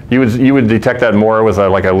word. You would detect that more with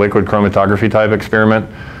like a liquid chromatography type experiment.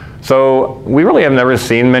 So we really have never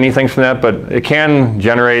seen many things from that, but it can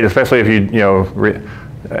generate, especially if you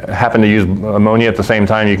happen to use ammonia at the same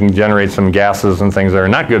time, you can generate some gases and things that are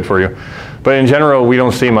not good for you. But in general, we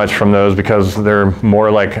don't see much from those because they're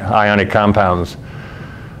more like ionic compounds.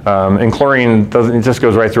 And chlorine it just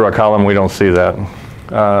goes right through a column. We don't see that.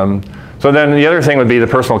 So then the other thing would be the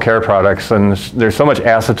personal care products, and there's so much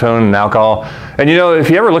acetone and alcohol. And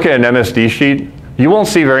if you ever look at an MSD sheet, you won't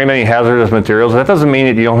see very many hazardous materials. That doesn't mean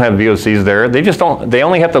that you don't have VOCs there. They just don't. They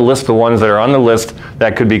only have to list the ones that are on the list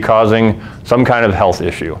that could be causing some kind of health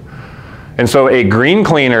issue. And so a green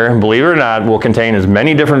cleaner, believe it or not, will contain as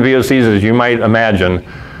many different VOCs as you might imagine.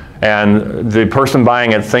 And the person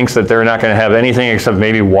buying it thinks that they're not going to have anything except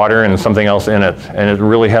maybe water and something else in it. And it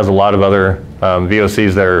really has a lot of other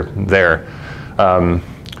VOCs that are there.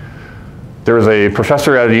 There was a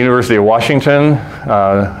professor at the University of Washington.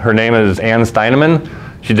 Her name is Ann Steinemann.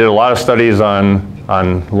 She did a lot of studies on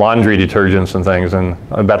laundry detergents and things, and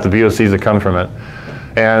about the VOCs that come from it.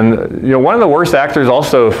 And one of the worst actors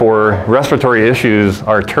also for respiratory issues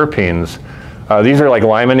are terpenes. These are like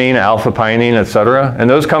limonene, alpha-pinene, etc. And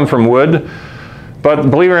those come from wood. But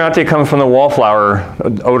believe it or not, they come from the wallflower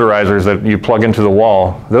odorizers that you plug into the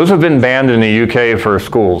wall. Those have been banned in the UK for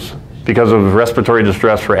schools because of respiratory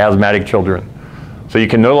distress for asthmatic children. So you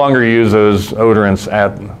can no longer use those odorants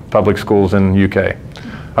at public schools in the UK.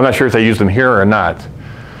 I'm not sure if they use them here or not.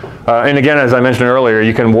 And again, as I mentioned earlier,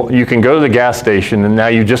 you can go to the gas station and now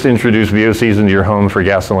you just introduce VOCs into your home for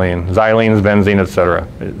gasoline, xylenes, benzene, etc.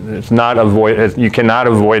 You cannot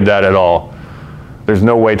avoid that at all. There's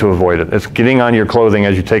no way to avoid it. It's getting on your clothing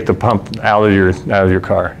as you take the pump out of your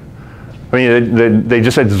car. I mean, they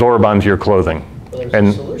just absorb onto your clothing. Well, there's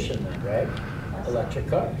a solution then, right? Electric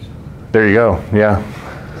cars. There you go. Yeah.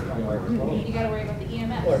 You got to worry about the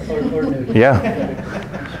EMS. Or new. Yeah.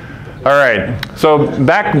 All right. So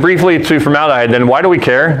back briefly to formaldehyde. Then why do we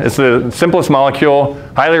care? It's the simplest molecule,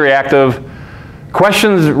 highly reactive.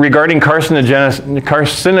 Questions regarding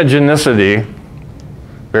carcinogenicity.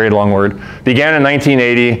 Very long word, began in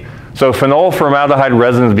 1980. So phenol formaldehyde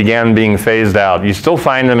resins began being phased out. You still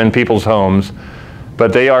find them in people's homes,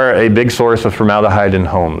 but they are a big source of formaldehyde in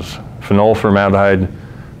homes. Phenol formaldehyde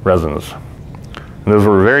resins. And those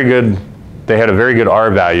were very good. They had a very good R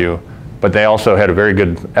value, but they also had a very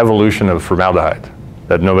good evolution of formaldehyde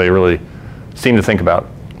that nobody really seemed to think about.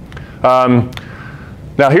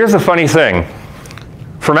 Now here's the funny thing.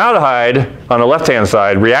 Formaldehyde on the left-hand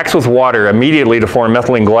side reacts with water immediately to form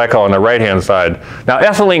methylene glycol on the right-hand side. Now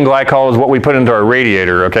ethylene glycol is what we put into our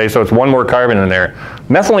radiator, okay? So it's one more carbon in there.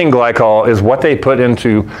 Methylene glycol is what they put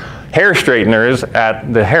into hair straighteners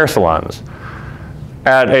at the hair salons.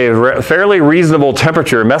 At a fairly reasonable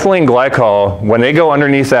temperature, methylene glycol, when they go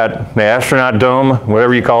underneath the astronaut dome,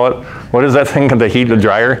 whatever you call it, what is that thing, the heat, the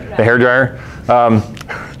dryer, the hair dryer?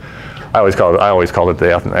 I always called it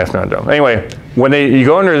the astronaut dome. Anyway, when you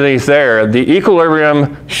go underneath there, the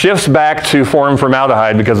equilibrium shifts back to form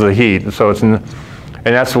formaldehyde because of the heat. So and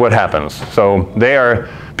that's what happens. So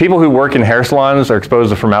people who work in hair salons are exposed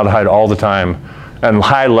to formaldehyde all the time, and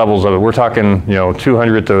high levels of it. We're talking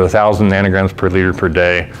 200 to 1,000 nanograms per liter per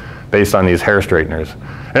day, based on these hair straighteners.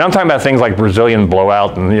 And I'm talking about things like Brazilian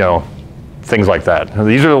blowout and things like that.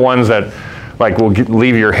 These are the ones that will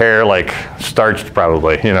leave your hair starched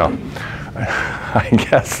probably, I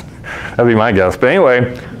guess. That'd be my guess. But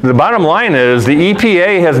anyway, the bottom line is the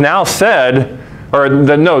EPA has now said,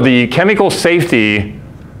 the chemical safety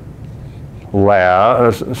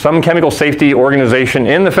lab, some chemical safety organization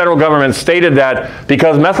in the federal government stated that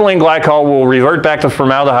because methylene glycol will revert back to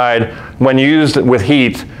formaldehyde when used with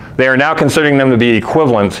heat, they are now considering them to be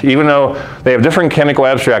equivalent, even though they have different chemical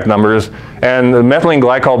abstract numbers, and the methylene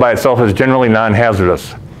glycol by itself is generally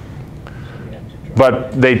non-hazardous.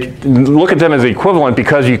 But they look at them as equivalent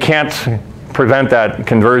because you can't prevent that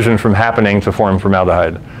conversion from happening to form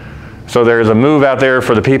formaldehyde. So there's a move out there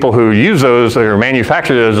for the people who use those or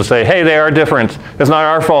manufacture those to say, hey, they are different. It's not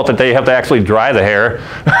our fault that they have to actually dry the hair.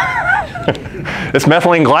 It's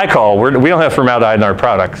methylene glycol. We don't have formaldehyde in our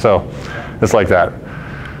product, so it's like that.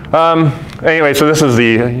 Anyway, so this is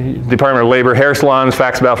the Department of Labor hair salons,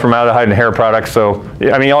 facts about formaldehyde and hair products. So,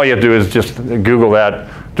 I mean, all you have to do is just Google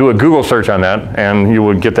that, do a Google search on that, and you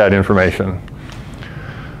would get that information.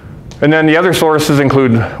 And then the other sources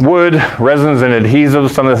include wood, resins, and adhesives,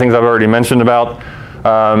 some of the things I've already mentioned about.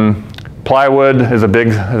 Plywood is a big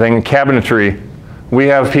thing. Cabinetry. We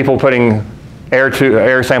have people putting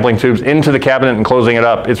air sampling tubes into the cabinet and closing it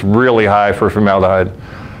up. It's really high for formaldehyde.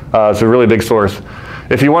 It's a really big source.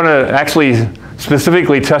 If you want to actually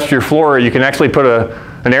specifically test your floor, you can actually put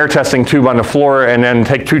an air testing tube on the floor and then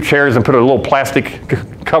take 2 chairs and put a little plastic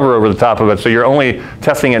cover over the top of it. So you're only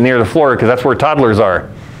testing it near the floor because that's where toddlers are.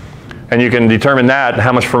 And you can determine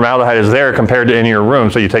how much formaldehyde is there compared to in your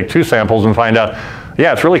room. So you take 2 samples and find out,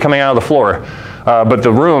 yeah, it's really coming out of the floor. But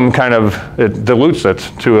the room it dilutes it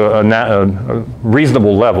to a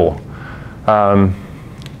reasonable level. And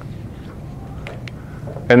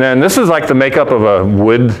then this is like the makeup of a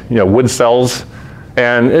wood, wood cells.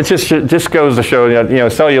 And it just goes to show that,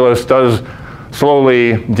 cellulose does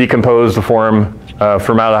slowly decompose to form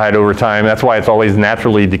formaldehyde over time. That's why it's always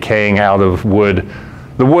naturally decaying out of wood.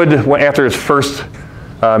 The wood, after it's first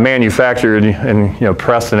manufactured and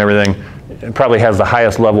pressed and everything, it probably has the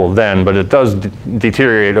highest level then, but it does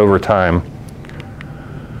deteriorate over time.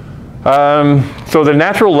 So the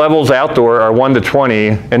natural levels outdoor are 1 to 20,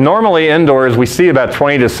 and normally indoors we see about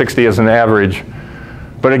 20 to 60 as an average.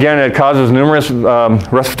 But again, it causes numerous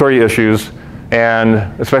respiratory issues, and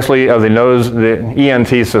especially of the nose, the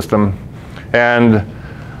ENT system. And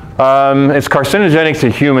it's carcinogenic to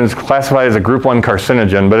humans, classified as a group 1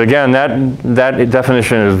 carcinogen. But again, that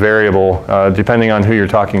definition is variable depending on who you're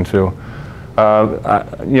talking to.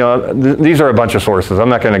 You know, these are a bunch of sources. I'm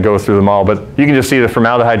not going to go through them all, but you can just see that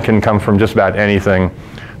formaldehyde can come from just about anything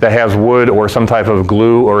that has wood or some type of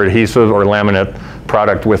glue or adhesive or laminate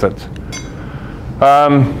product with it.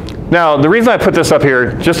 Now, the reason I put this up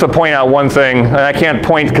here, just to point out one thing, and I can't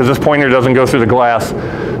point because this pointer doesn't go through the glass,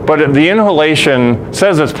 but the inhalation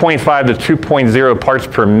says it's 0.5 to 2.0 parts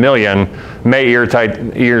per million may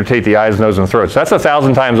irritate the eyes, nose, and throat. So that's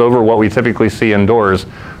 1,000 times over what we typically see indoors.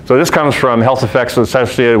 So this comes from health effects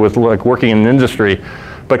associated with like working in industry.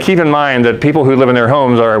 But keep in mind that people who live in their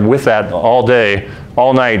homes are with that all day,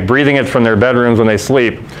 all night, breathing it from their bedrooms when they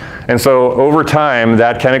sleep. And so over time,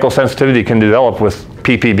 that chemical sensitivity can develop with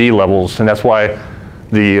ppb levels, and that's why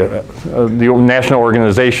the national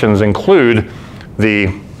organizations include the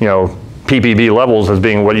ppb levels as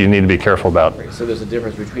being what you need to be careful about. Right, so there's a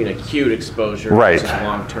difference between acute exposure versus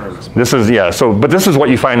long-term exposure. This is, but this is what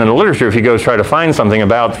you find in the literature. If you go try to find something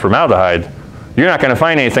about formaldehyde, you're not going to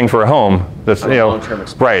find anything for a home that's, long-term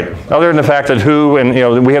exposure. Right. Other than the fact that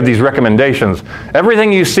we have these recommendations.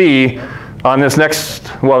 Everything you see on this next,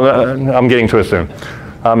 I'm getting to it soon.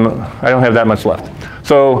 I don't have that much left.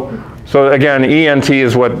 So again, ENT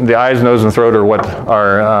is what the eyes, nose, and throat are what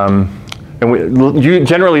are,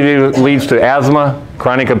 generally leads to asthma,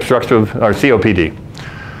 chronic obstructive, or COPD.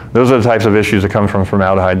 Those are the types of issues that come from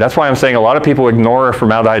formaldehyde. That's why I'm saying a lot of people ignore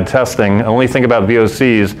formaldehyde testing and only think about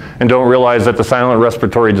VOCs and don't realize that the silent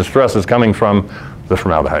respiratory distress is coming from the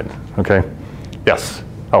formaldehyde. Okay? Yes.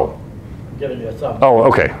 Oh. Giving you a thumb. Oh,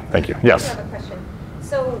 okay. Thank you. Yes. I have a question.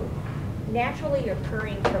 So naturally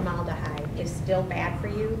occurring formaldehyde is still bad for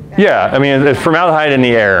you? Yeah, I mean, it's formaldehyde in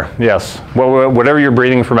the air, yes. Well, whatever you're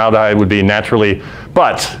breathing, formaldehyde would be naturally,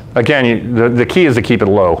 but again, the key is to keep it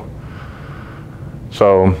low.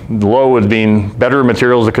 So low would mean better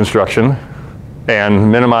materials of construction and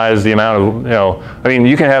minimize the amount of, I mean,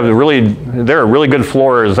 you can have there are really good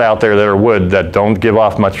floors out there that are wood that don't give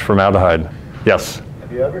off much formaldehyde. Yes?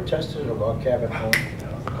 Have you ever tested a log cabin home?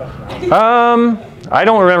 I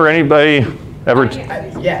don't remember anybody ever,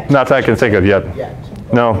 Yet. not that I can think of yet.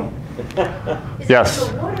 No. Is Yes. it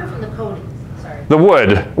from the wood or from the coatings? Sorry. The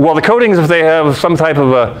wood. Well, the coatings, if they have some type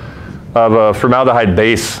of a formaldehyde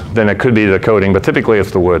base, then it could be the coating, but typically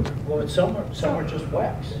it's the wood. Well, some are just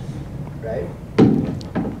wax, right?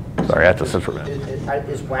 Sorry, I have to sit for a minute.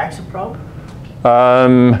 Is wax a problem?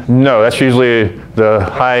 No, that's usually the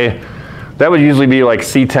high, that would usually be like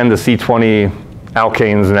C10 to C20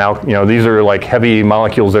 alkanes, and these are like heavy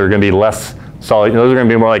molecules that are going to be less solid. Those are going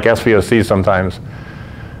to be more like SVOCs sometimes.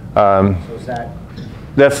 So is that?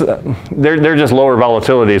 They're just lower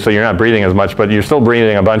volatility, so you're not breathing as much, but you're still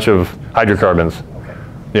breathing a bunch of hydrocarbons. Okay.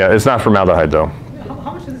 Yeah, it's not formaldehyde though.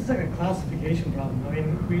 How much is this like a classification problem?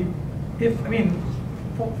 I mean,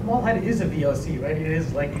 formaldehyde is a VOC, right? It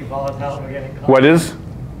is likely volatile organic compound. What is?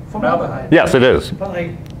 Formaldehyde. Yes, it is. But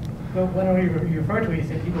when you refer to it, you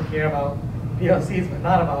say people care about VOCs, but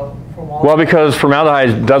not about formaldehyde. Well, because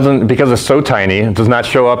formaldehyde because it's so tiny, it does not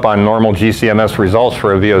show up on normal GCMS results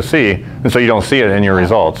for a VOC, and so you don't see it in your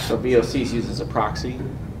results. So VOCs used as a proxy?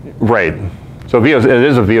 Right. So it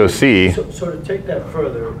is a VOC. So to take that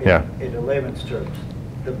further, in the layman's terms,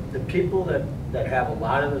 the people that have a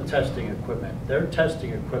lot of the testing equipment, their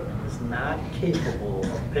testing equipment is not capable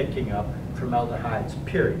of picking up formaldehydes,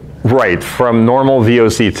 period. Right, from normal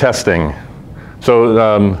VOC testing. So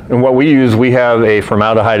and what we use, we have a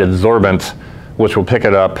formaldehyde adsorbent, which will pick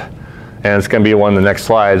it up, and it's going to be one of the next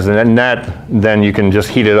slides. And then you can just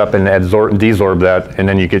heat it up and desorb that, and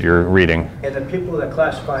then you get your reading. And the people that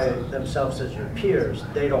classify themselves as your peers,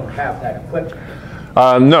 they don't have that equipment.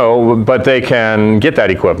 No, but they can get that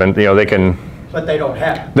equipment. They can. But they don't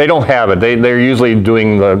have it. They don't have it. They're usually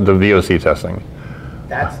doing the VOC testing.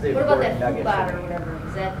 That's the What about important that food nugget. bot or whatever?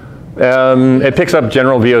 Is that? It picks up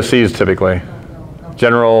general VOCs typically.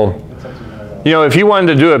 General, if you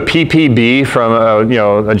wanted to do a PPB from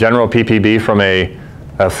a general PPB from a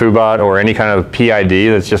FUBOT or any kind of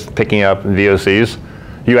PID that's just picking up VOCs,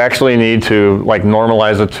 you actually need to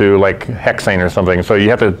normalize it to hexane or something. So you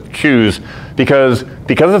have to choose, because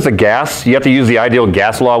it's a gas, you have to use the ideal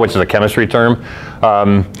gas law, which is a chemistry term.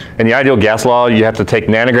 In the ideal gas law, you have to take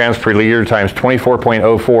nanograms per liter times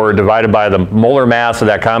 24.04 divided by the molar mass of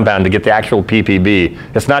that compound to get the actual PPB.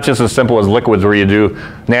 It's not just as simple as liquids where you do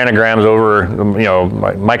nanograms over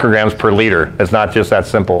micrograms per liter. It's not just that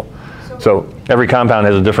simple. So every compound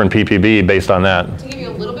has a different ppb based on that. To give you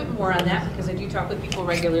a little bit more on that, because I do talk with people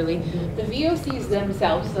regularly, the VOCs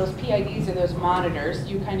themselves, those PIDs or those monitors,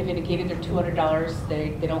 you kind of indicated they're $200.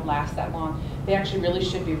 They don't last that long. They actually really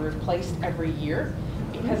should be replaced every year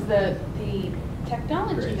because the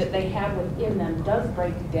technology that they have within them does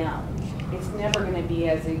break down. It's never going to be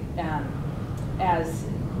as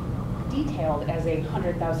detailed as a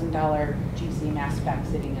 $100,000 GC mass spec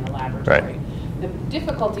sitting in a laboratory. Right. The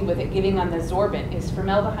difficulty with it getting on the sorbent is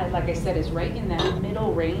formaldehyde, like I said, is right in that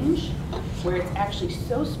middle range where it's actually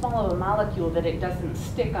so small of a molecule that it doesn't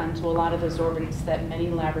stick onto a lot of the sorbents that many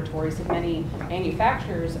laboratories and many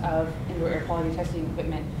manufacturers of indoor air quality testing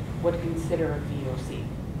equipment would consider a VOC,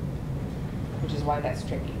 which is why that's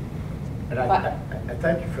tricky. And I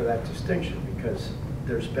thank you for that distinction because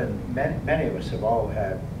there's been, many of us have all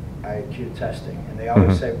had IAQ testing, and they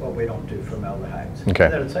always say, well, we don't do formaldehydes. Okay.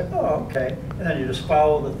 And then it's like, oh, okay. And then you just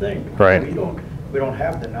follow the thing. Right. We don't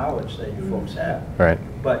have the knowledge that you folks have. Right.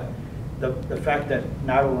 But the fact that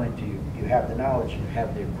not only do you have the knowledge, you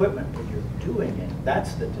have the equipment that you're doing it,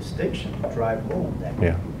 that's the distinction to drive home. That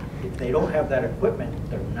Yeah. if they don't have that equipment,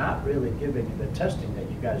 they're not really giving the testing that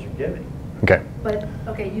you guys are giving. Okay. But,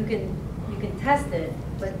 okay, you can test it,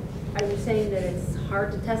 but are you saying that it's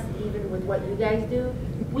hard to test it even with what you guys do?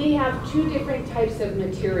 We have two different types of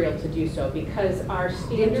material to do so because our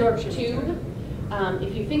standard tube,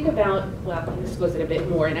 if you think about, well, this goes in a bit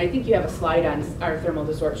more, and I think you have a slide on our thermal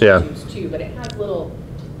desorption tubes too, but it has little,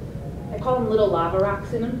 I call them little lava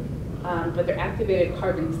rocks in them, but they're activated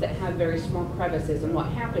carbons that have very small crevices, and what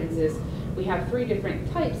happens is we have three different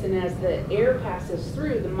types, and as the air passes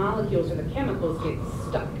through, the molecules or the chemicals get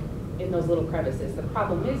stuck in those little crevices. The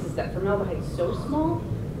problem is that formaldehyde is so small,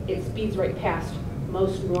 it speeds right past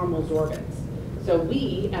most normal sorbents. So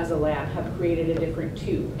we, as a lab, have created a different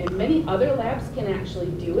tube. And many other labs can actually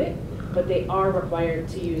do it, but they are required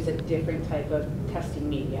to use a different type of testing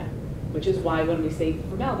media, which is why when we say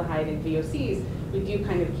formaldehyde and VOCs, we do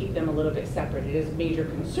kind of keep them a little bit separate. It is a major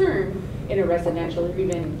concern in a residential or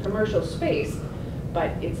even commercial space,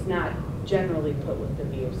 but it's not generally put with the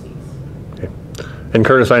VOCs. Okay. And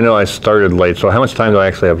Curtis, I know I started late, so how much time do I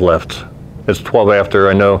actually have left? It's 12 after,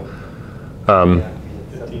 I know.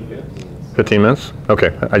 15 minutes?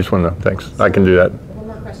 Okay, I just want to know, thanks. I can do that. One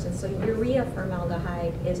more question. So urea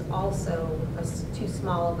formaldehyde is also too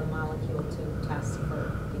small of a molecule to test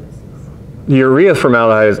for VOCs? Urea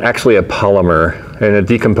formaldehyde is actually a polymer, and it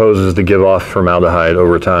decomposes to give off formaldehyde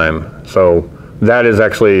over time. So that is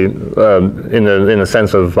actually, in the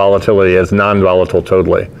sense of volatility, as non-volatile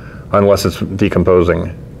totally, unless it's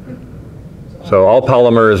decomposing. So all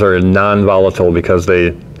polymers are non-volatile because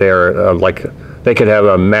they are like, they could have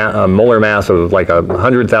a molar mass of like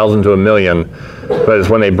 100,000 to a million, but it's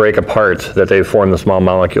when they break apart that they form the small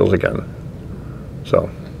molecules again. So,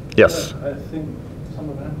 yes. I think some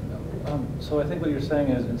of that. So I think what you're saying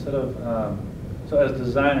is instead of, so as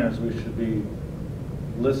designers, we should be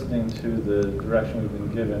listening to the direction we've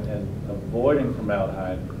been given and avoiding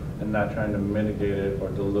formaldehyde and not trying to mitigate it or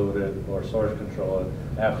dilute it or source control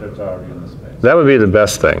it after it's already in the space. That would be the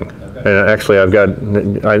best thing. Okay. And actually, I've got,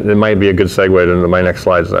 it might be a good segue into my next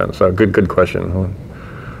slides then. So good question.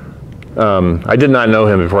 I did not know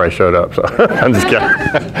him before I showed up, so I'm just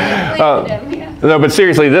kidding. No, but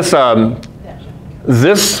seriously,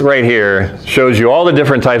 this right here shows you all the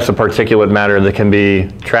different types of particulate matter that can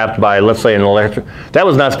be trapped by, let's say, an electric. That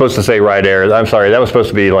was not supposed to say right air. I'm sorry, that was supposed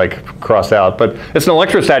to be like crossed out. But it's an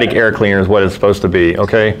electrostatic air cleaner is what it's supposed to be,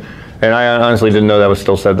 okay? And I honestly didn't know that was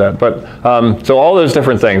still said that. But so all those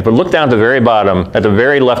different things. But look down at the very bottom, at the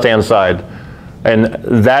very left-hand side, and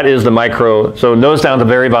that is the micro. So notice down at the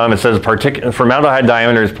very bottom it says formaldehyde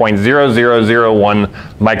diameter is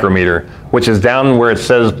 0.0001 micrometer, which is down where it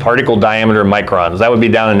says particle diameter microns. That would be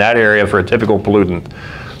down in that area for a typical pollutant.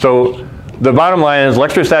 So the bottom line is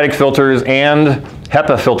electrostatic filters and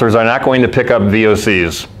HEPA filters are not going to pick up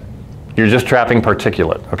VOCs. You're just trapping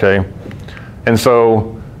particulate, okay? And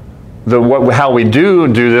so how we do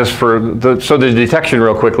this so the detection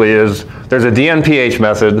real quickly is there's a DNPH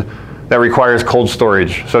method that requires cold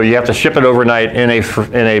storage. So you have to ship it overnight in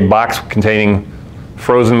a box containing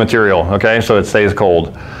frozen material, okay? So it stays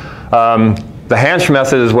cold. The Hansch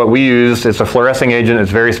method is what we use. It's a fluorescing agent.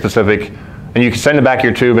 It's very specific. And you can send it back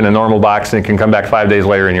your tube in a normal box and it can come back 5 days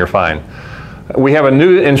later and you're fine. We have a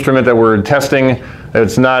new instrument that we're testing.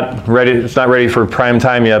 It's not ready for prime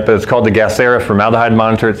time yet, but it's called the Gasera formaldehyde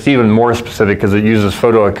monitor. It's even more specific because it uses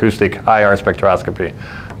photoacoustic IR spectroscopy.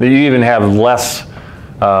 You even have less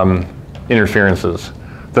interferences.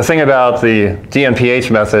 the thing about the DNPH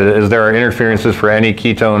method is there are interferences for any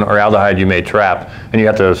ketone or aldehyde you may trap, and you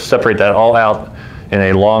have to separate that all out in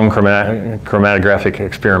a long chromatographic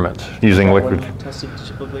experiment using liquid. Tested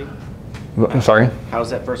typically? I'm sorry? How's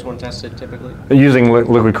that first one tested typically? Using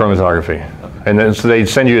liquid chromatography. Okay. And then so they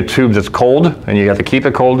send you a tube that's cold, and you have to keep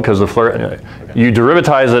it cold because the you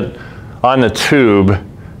derivatize it on the tube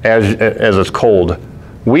as it's cold.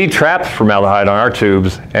 We trap formaldehyde on our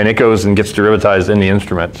tubes, and it goes and gets derivatized in the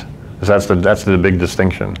instrument. So that's the big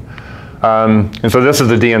distinction. And so this is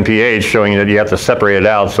the DNPH showing you that you have to separate it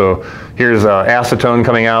out. So here's acetone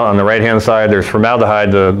coming out on the right-hand side. There's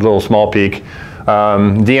formaldehyde, the little small peak.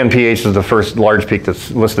 DNPH is the first large peak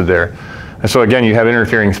that's listed there. And so again, you have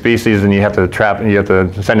interfering species, and you have to trap, and you have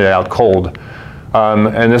to send it out cold.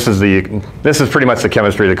 And this is pretty much the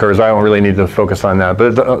chemistry that occurs. I don't really need to focus on that.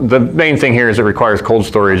 But the main thing here is it requires cold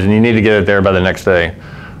storage, and you need to get it there by the next day.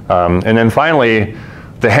 And then finally,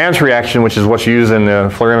 the Hans reaction, which is what's used in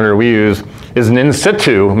the fluorimeter we use, is an in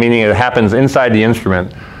situ, meaning it happens inside the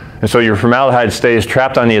instrument. And so your formaldehyde stays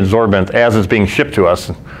trapped on the adsorbent as it's being shipped to us.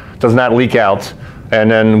 It does not leak out.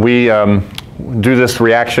 And then we do this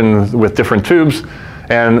reaction with different tubes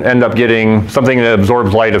and end up getting something that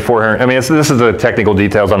absorbs light at 400. I mean, this is the technical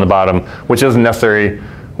details on the bottom, which isn't necessary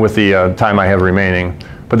with the time I have remaining.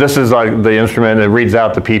 But this is like the instrument. It reads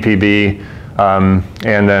out the ppb.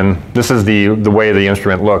 And then this is the way the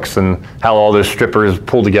instrument looks and how all those strippers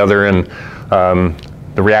pull together, and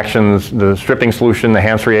the reactions, the stripping solution, the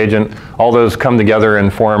Hans reagent, all those come together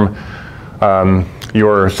and form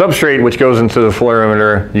your substrate, which goes into the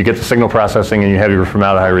fluorimeter. You get the signal processing, and you have your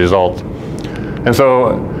formaldehyde result. And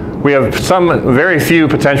so we have some very few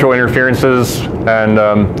potential interferences, and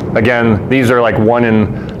again, these are like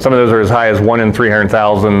some of those are as high as 1 in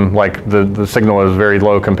 300,000. Like the signal is very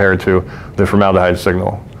low compared to the formaldehyde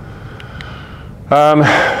signal. I'm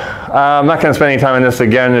not going to spend any time on this.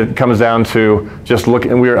 Again, it comes down to just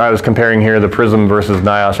looking. I was comparing here the PRISM versus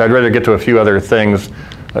NIOSH. I'd rather get to a few other things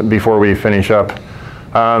before we finish up.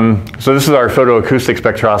 So this is our photoacoustic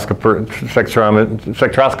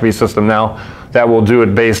spectroscopy system now that will do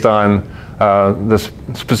it based on this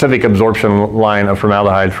specific absorption line of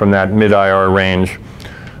formaldehyde from that mid-IR range.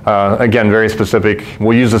 Again, very specific.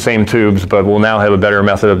 We'll use the same tubes, but we'll now have a better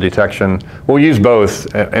method of detection. We'll use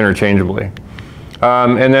both interchangeably.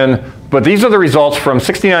 But these are the results from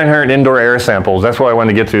 6,900 indoor air samples. That's what I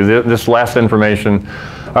wanted to get to, this last information.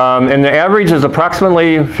 And the average is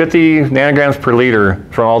approximately 50 nanograms per liter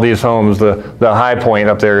from all these homes. The high point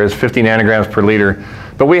up there is 50 nanograms per liter.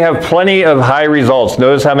 But we have plenty of high results.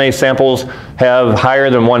 Notice how many samples have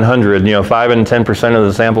higher than 100. 5 and 10% of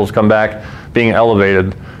the samples come back being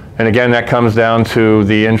elevated. And again, that comes down to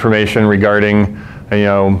the information regarding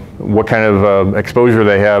what kind of exposure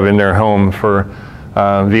they have in their home for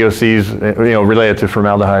VOCs related to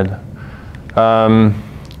formaldehyde.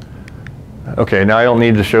 Okay, now I don't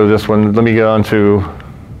need to show this one. Let me get on to,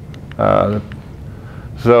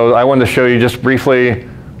 so I wanted to show you just briefly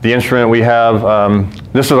the instrument we have.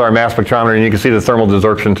 This is our mass spectrometer, and you can see the thermal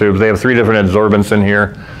desorption tubes. They have 3 different adsorbents in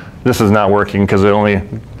here. This is not working because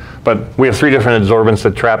but we have 3 different adsorbents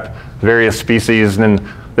that trap various species, and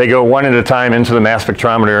then they go one at a time into the mass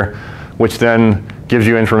spectrometer, which then gives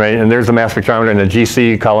you information. And there's the mass spectrometer and the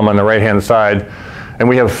GC column on the right-hand side. And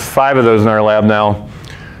we have 5 of those in our lab now.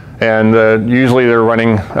 And usually they're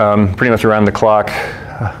running pretty much around the clock.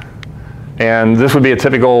 And this would be a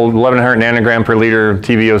typical 1,100 nanogram per liter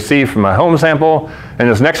TVOC from a home sample. And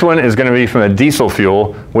this next one is going to be from a diesel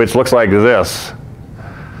fuel, which looks like this.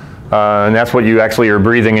 And that's what you actually are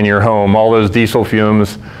breathing in your home, all those diesel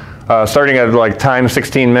fumes. Starting at like time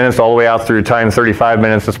 16 minutes all the way out through time 35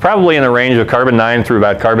 minutes. It's probably in the range of carbon 9 through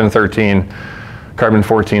about carbon 13, carbon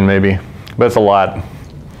 14 maybe, but it's a lot.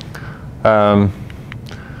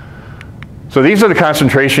 So these are the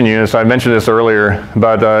concentration units. I mentioned this earlier,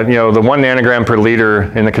 but the 1 nanogram per liter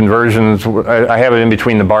in the conversions, I have it in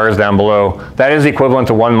between the bars down below. That is equivalent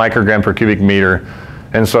to 1 microgram per cubic meter.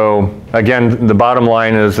 And so again, the bottom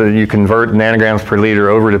line is that you convert nanograms per liter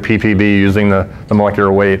over to ppb using the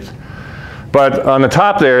molecular weight. But on the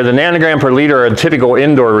top there, the nanogram per liter are typical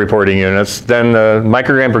indoor reporting units. Then the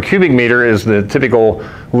microgram per cubic meter is the typical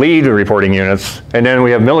lead reporting units. And then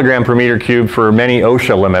we have milligram per meter cube for many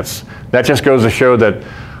OSHA limits. That just goes to show that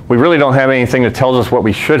we really don't have anything that tells us what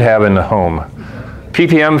we should have in the home.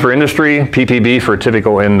 ppm for industry, ppb for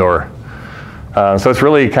typical indoor. So it's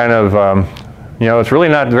really kind of, it's really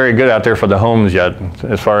not very good out there for the homes yet,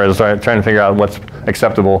 as far as trying to figure out what's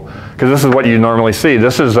acceptable. Because this is what you normally see.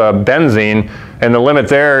 This is benzene, and the limit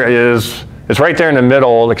there is, it's right there in the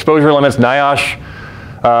middle. Exposure limits, NIOSH,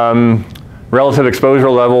 relative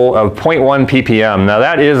exposure level of 0.1 ppm. Now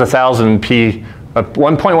that is 1.1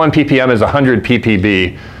 ppm is 100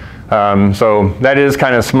 ppb. So that is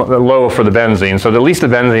kind of low for the benzene. So at least the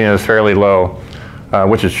benzene is fairly low,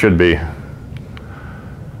 which it should be.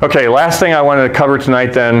 Okay, last thing I wanted to cover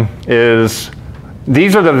tonight then is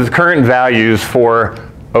these are the current values for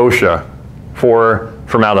OSHA for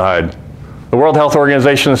formaldehyde. The World Health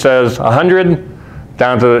Organization says 100,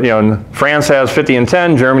 down to, France has 50 and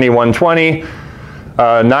 10, Germany 120,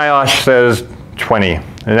 NIOSH says 20.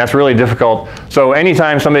 And that's really difficult. So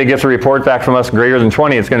anytime somebody gets a report back from us greater than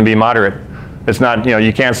 20, it's going to be moderate. It's not,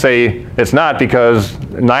 you can't say it's not because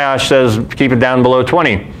NIOSH says keep it down below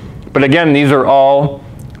 20. But again, these are all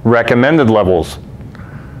recommended levels.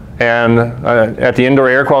 And at the Indoor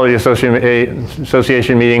Air Quality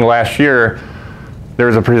Association meeting last year, there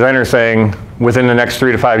was a presenter saying within the next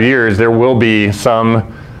 3 to 5 years, there will be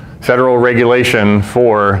some federal regulation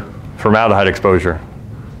for formaldehyde exposure.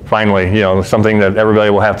 Finally, something that everybody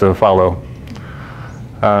will have to follow.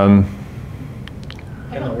 In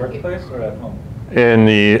the workplace or at home?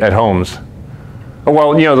 At homes.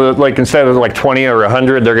 Well, like instead of like 20 or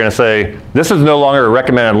 100, they're going to say, this is no longer a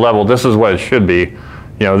recommended level. This is what it should be.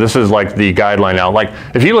 This is like the guideline now. Like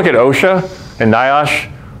if you look at OSHA and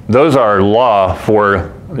NIOSH, those are law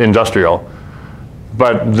for industrial.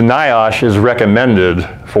 But the NIOSH is recommended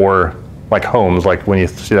for like homes, like when you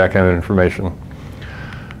see that kind of information.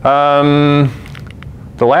 The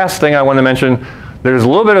last thing I want to mention, there's a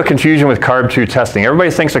little bit of confusion with CARB-2 testing.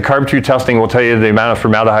 Everybody thinks that CARB-2 testing will tell you the amount of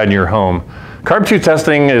formaldehyde in your home. CARB-2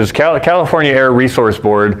 testing is California Air Resource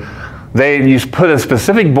Board. You put a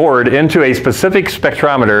specific board into a specific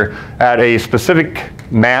spectrometer at a specific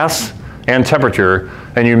mass and temperature,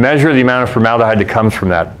 and you measure the amount of formaldehyde that comes from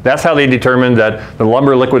that. That's how they determined that the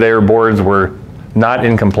lumber liquidator boards were not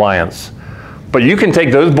in compliance. But you can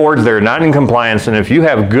take those boards that are not in compliance, and if you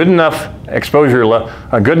have good enough exposure,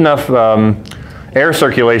 good enough air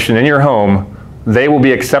circulation in your home, they will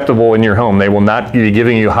be acceptable in your home. They will not be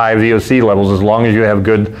giving you high VOC levels as long as you have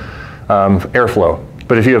good airflow.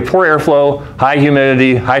 But if you have poor airflow, high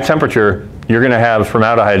humidity, high temperature, you're going to have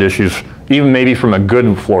formaldehyde issues, even maybe from a good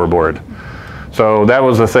floorboard. So that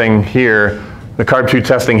was the thing here. The CARB-2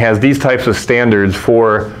 testing has these types of standards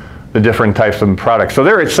for the different types of products. So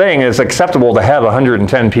they're saying it's acceptable to have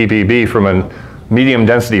 110 ppb from a medium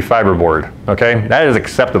density fiberboard, okay? That is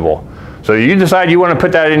acceptable. So you decide you want to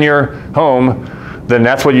put that in your home, then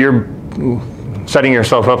that's what you're setting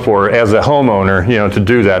yourself up for as a homeowner, to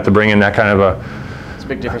do that, to bring in that kind of a... It's a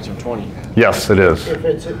big difference from 20. Yes, it is. If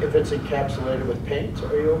it's encapsulated with paint,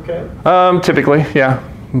 are you okay? Typically, yeah.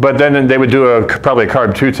 But then they would do probably a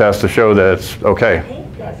CARB-2 test to show that it's okay.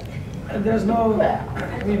 And there's no,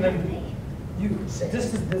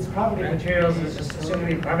 this property of materials is just assumed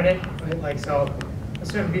to be permanent, right? Like, so a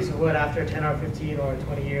certain piece of wood after 10 or 15 or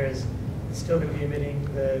 20 years, it's still going to be emitting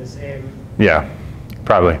the same. Yeah,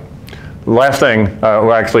 probably. Last thing,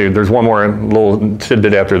 well actually there's one more little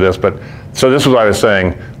tidbit after this, but so this is what I was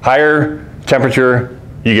saying. Higher temperature,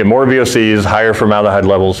 you get more VOCs, higher formaldehyde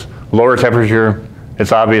levels. Lower temperature,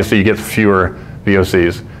 it's obvious that you get fewer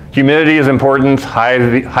VOCs. Humidity is important,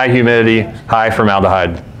 high humidity, high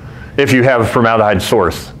formaldehyde, if you have a formaldehyde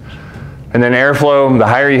source. And then airflow, the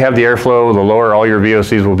higher you have the airflow, the lower all your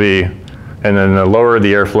VOCs will be. And then the lower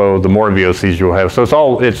the airflow, the more VOCs you'll have. So it's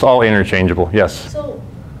all interchangeable, yes? So,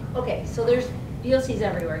 okay, so there's VOCs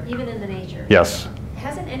everywhere, even in the nature. Yes.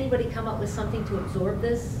 Hasn't anybody come up with something to absorb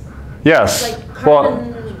this? Yes. Like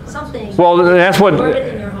carbon something. Well, that's what, absorb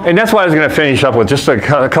it in your home? and that's what I was going to finish up with. Just a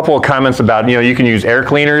couple of comments about, you can use air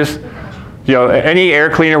cleaners. Any air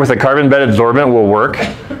cleaner with a carbon bed absorbent will work.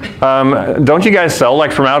 Don't you guys sell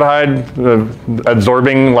like formaldehyde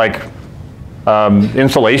absorbing like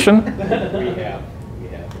insulation? We have.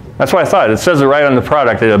 That's what I thought. It says it right on the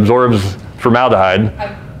product. It absorbs formaldehyde.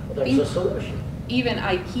 That's a solution. Even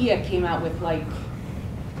IKEA came out with like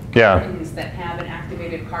curtains that have an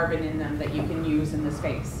activated carbon in them that you can use in the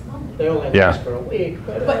space. They only Yeah. last for a week,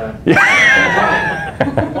 but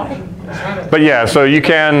But yeah, so you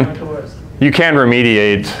can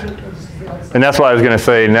remediate, and that's what I was going to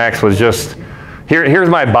say next was just, here's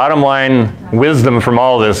my bottom line wisdom from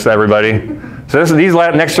all this, everybody. So these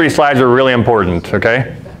next 3 slides are really important,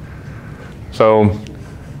 okay? So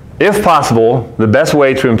if possible, the best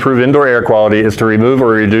way to improve indoor air quality is to remove or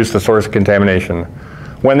reduce the source of contamination.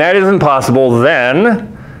 When that isn't possible,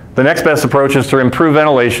 then the next best approach is to improve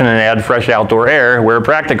ventilation and add fresh outdoor air where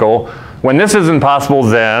practical. When this isn't possible,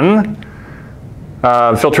 then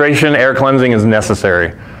filtration, air cleansing is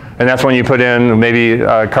necessary. And that's when you put in maybe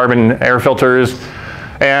carbon air filters.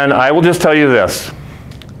 And I will just tell you this.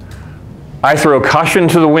 I throw caution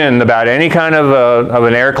to the wind about any kind of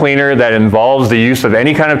an air cleaner that involves the use of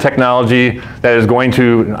any kind of technology that is going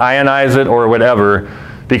to ionize it or whatever,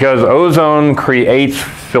 because ozone creates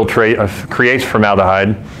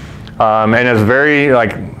formaldehyde, and it's very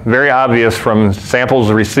obvious from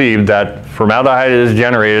samples received that formaldehyde is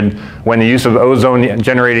generated when the use of ozone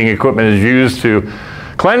generating equipment is used to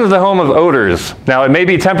cleanse the home of odors. Now, it may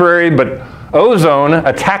be temporary, but ozone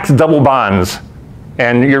attacks double bonds,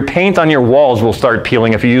 and your paint on your walls will start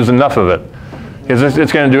peeling if you use enough of it.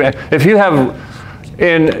 It's going to do. If you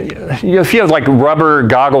have like rubber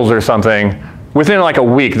goggles or something, within like a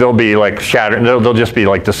week they'll be like shattered. They'll just be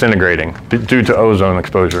like disintegrating due to ozone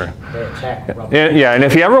exposure. Yeah, and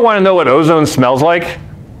if you ever want to know what ozone smells like,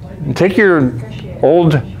 take your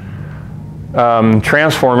old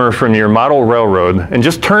transformer from your model railroad and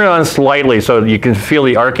just turn it on slightly so that you can feel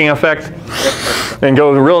the arcing effect, and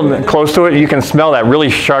go real close to it. You can smell that really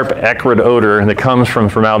sharp acrid odor that comes from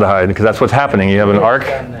formaldehyde, because that's what's happening. You have an arc.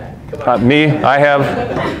 I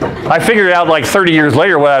figured it out like 30 years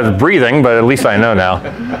later what I was breathing, but at least I know now.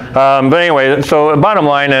 But anyway, so bottom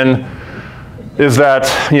line is that,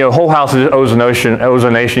 whole house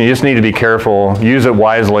ozonation. You just need to be careful. Use it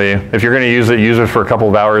wisely. If you're going to use it for a couple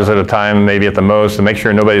of hours at a time, maybe at the most, and make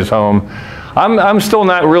sure nobody's home. I'm still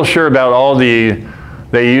not real sure about all they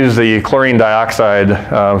use the chlorine dioxide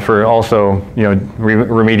for also,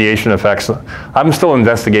 remediation effects. I'm still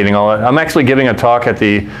investigating all that. I'm actually giving a talk at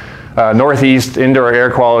the Northeast Indoor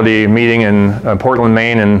Air Quality meeting in Portland,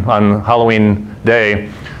 Maine, on Halloween Day,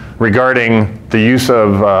 regarding the use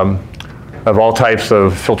of all types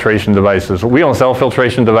of filtration devices. We don't sell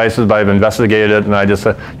filtration devices, but I've investigated it, and I just,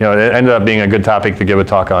 it ended up being a good topic to give a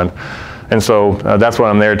talk on. And so that's what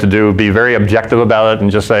I'm there to do, be very objective about it and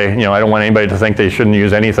just say, I don't want anybody to think they shouldn't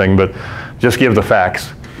use anything, but just give the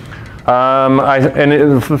facts.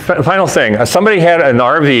 Final thing, somebody had an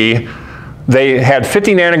RV, they had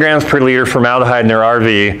 50 nanograms per liter formaldehyde in their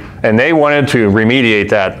RV, and they wanted to remediate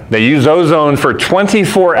that. They used ozone for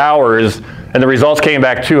 24 hours, and the results came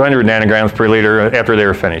back 200 nanograms per liter after they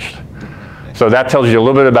were finished. So that tells you a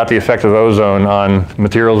little bit about the effect of ozone on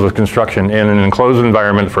materials of construction in an enclosed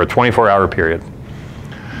environment for a 24-hour period.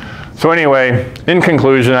 So anyway, in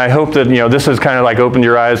conclusion, I hope that this has kind of like opened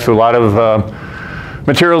your eyes to a lot of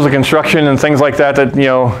materials of construction and things like that.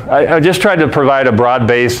 I just tried to provide a broad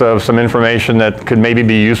base of some information that could maybe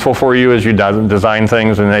be useful for you as you design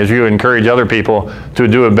things and as you encourage other people to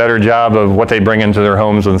do a better job of what they bring into their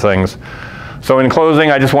homes and things. So in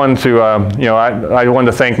closing, I just wanted to, I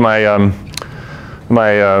wanted to thank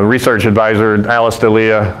my research advisor, Alice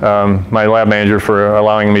D'Elia, my lab manager, for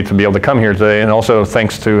allowing me to be able to come here today, and also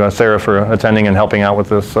thanks to Sarah for attending and helping out with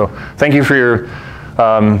this. So thank you for your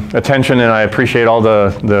attention, and I appreciate all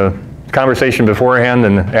the conversation beforehand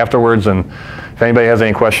and afterwards, and if anybody has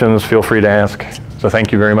any questions, feel free to ask. So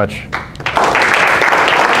thank you very much.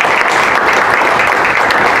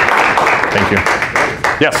 Thank you.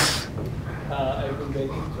 Yes? I've been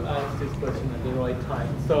waiting to ask this question at the right time.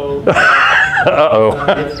 So,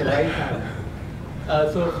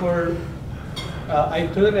 I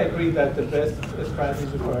totally agree that the best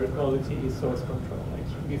strategy for air quality is source control, like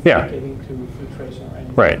before getting to filtration or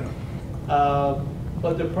anything. Right.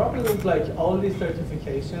 But the problem is like all these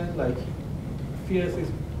certification, like FIAS is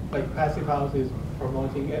like Passive House is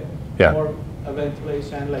promoting it, more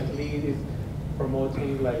ventilation, like LEED is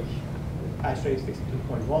promoting like ASHRAE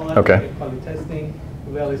 62.1, air quality testing,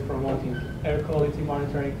 WELL is promoting air quality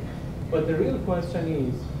monitoring. But the real question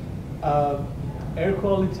is, air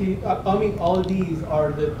quality, I mean, all these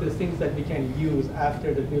are the things that we can use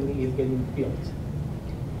after the building is getting built.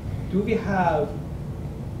 Do we have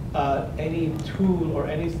any tool or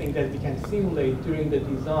anything that we can simulate during the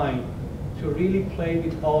design to really play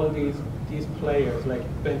with all these players, like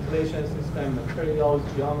ventilation system, materials,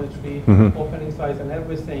 geometry, opening size, and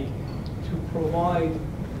everything, to provide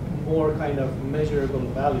more kind of measurable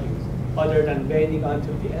values, other than waiting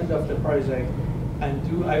until the end of the project and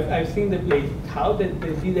do, I've seen that they touted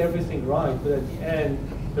they did everything right, but at the end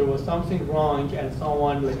there was something wrong and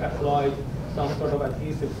someone like applied some sort of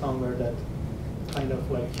adhesive somewhere that kind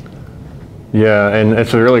of like. Yeah, and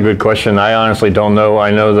it's a really good question. I honestly don't know.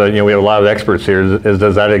 I know that we have a lot of experts here.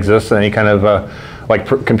 Does that exist? Any kind of like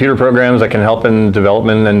computer programs that can help in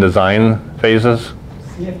development and design phases?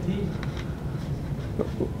 CFD.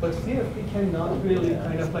 But CFD cannot really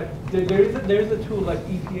kind of like, there's a tool, like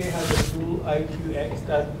EPA has a tool, IQX,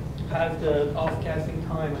 that has the off-gassing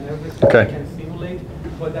time and everything you can simulate,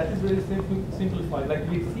 but that is really simplified. Like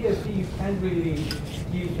with CFD, you can't really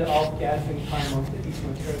give the off-gassing time of each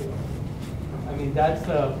material. I mean, that's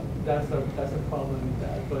a problem with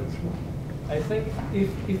that, but I think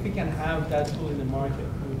if we can have that tool in the market,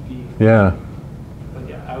 it would be. Yeah. But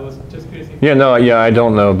yeah, I was just curious. Yeah, no, yeah, I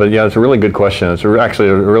don't know, but yeah, it's a really good question. It's actually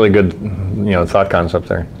a really good, thought concept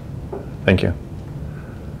there. Thank you.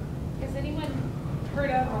 Has anyone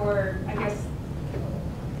heard of, or I guess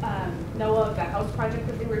know of the house project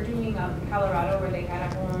that they were doing up in Colorado, where they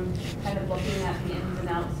had a home kind of looking at the ins and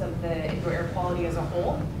outs of the indoor air quality as a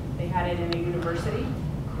whole? They had it in a university.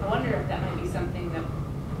 I wonder if that might be something that,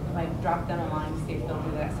 like, drop them a line, see if they'll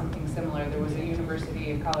do that, something similar. There was a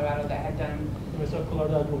university of Colorado that had done. Was it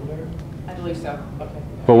Colorado Boulder? I believe so. Okay.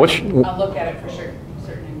 Well, I'll look at it for sure,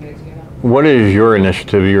 certain and get it together. what is your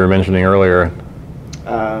initiative you were mentioning earlier?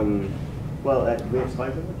 Well, we have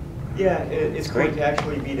slides of it? Yeah, it's going to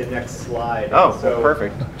actually be the next slide. Oh, so,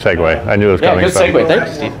 perfect. Segue. I knew it was coming. Good segue. Thank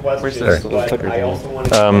you, Steve. Where's the I also wanted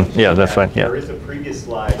to mention yeah, that's fine. Yeah. There is a previous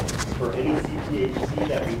slide for any CPHC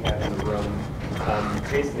that we have in the room.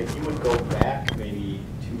 Jason, if you would go back maybe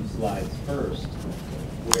 2 slides first,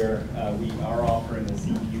 where we are offering the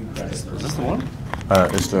CPU credit. Is this the one?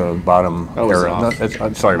 It's the bottom arrow. No,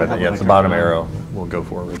 I'm sorry about that. Yeah, it's the bottom arrow. We'll go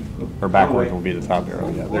forward. Or backward will be the top arrow.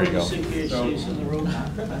 Yeah, there you go. CPHCs in the room?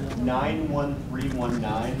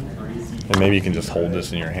 91319 for ECP. And maybe you can just hold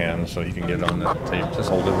this in your hand so you can get on the tape. Just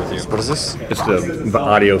hold it with you. What is this? It's the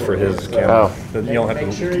audio for his camera. Oh. You don't have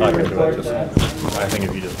to talk into it. I think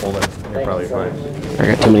if you just hold it, you're probably fine.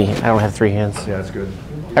 I got too many. I don't have 3 hands. Yeah, that's good.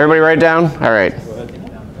 Everybody write it down? All right.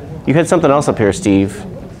 You had something else up here, Steve.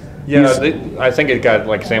 Yeah, I think it got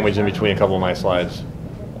like sandwiched in between a couple of my slides.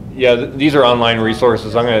 Yeah, these are online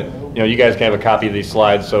resources. I'm gonna, you guys can have a copy of these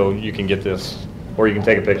slides so you can get this, or you can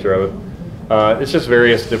take a picture of it. It's just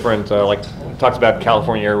various different, like it talks about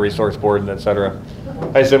California Air Resource Board and et cetera.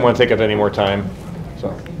 I just didn't want to take up any more time.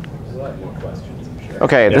 So.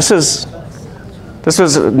 Okay, yeah. This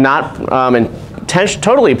was not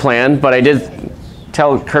totally planned, but I did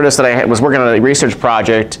tell Curtis that I was working on a research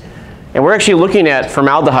project. And we're actually looking at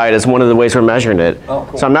formaldehyde as one of the ways we're measuring it. Oh,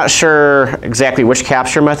 cool. So I'm not sure exactly which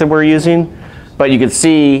capture method we're using, but you can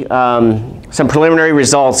see some preliminary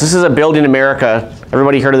results. This is a Building America.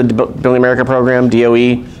 Everybody heard of the Building America program,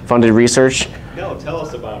 DOE funded research? No, tell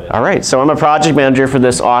us about it. All right, so I'm a project manager for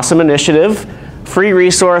this awesome initiative. Free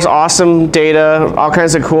resource, awesome data, all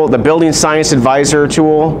kinds of cool, the Building Science Advisor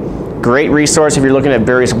tool, great resource if you're looking at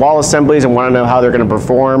various wall assemblies and want to know how they're going to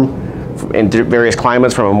perform in various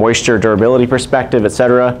climates from a moisture durability perspective, et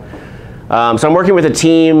cetera. So I'm working with a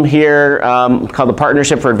team here called the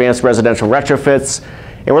Partnership for Advanced Residential Retrofits,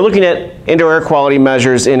 and we're looking at indoor air quality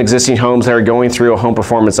measures in existing homes that are going through a home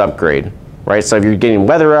performance upgrade, right? So if you're getting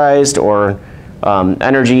weatherized or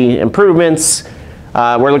energy improvements,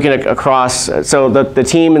 we're looking at across, so the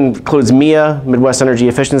team includes MIA, Midwest Energy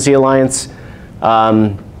Efficiency Alliance,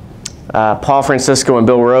 Paul Francisco and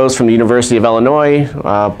Bill Rose from the University of Illinois.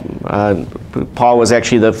 Paul was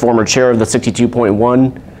actually the former chair of the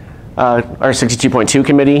 62.1 or 62.2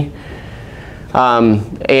 committee,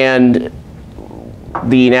 and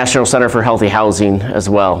the National Center for Healthy Housing as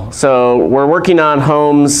well. So we're working on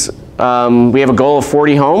homes. We have a goal of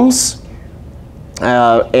 40 homes,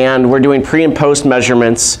 and we're doing pre and post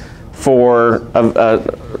measurements for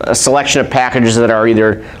a selection of packages that are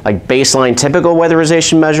either like baseline typical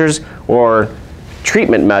weatherization measures or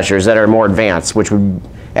treatment measures that are more advanced, which would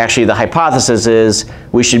actually, the hypothesis is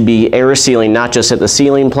we should be air sealing not just at the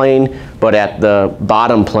ceiling plane, but at the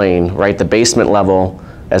bottom plane, right, the basement level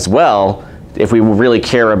as well, if we really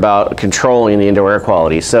care about controlling the indoor air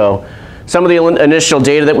quality. So some of the initial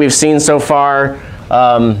data that we've seen so far,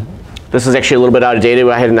 this is actually a little bit out of date.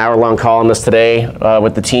 I had an hour-long call on this today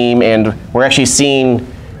with the team, and we're actually seeing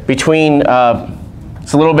between,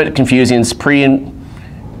 it's a little bit confusing, it's pre and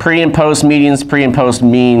post medians, pre and post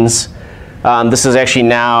means. This is actually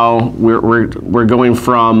now, we're going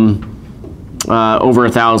from over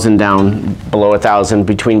 1,000 down below 1,000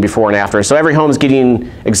 between before and after. So every home is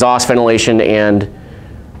getting exhaust ventilation, and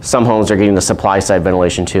some homes are getting the supply side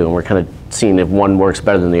ventilation too, and we're kind of seeing if one works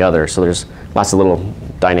better than the other. So there's lots of little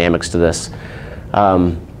dynamics to this.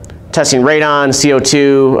 Testing radon,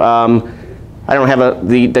 CO2. I don't have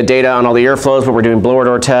the data on all the airflows, but we're doing blower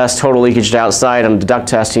door tests, total leakage to outside, on duct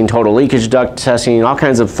testing, total leakage duct testing, all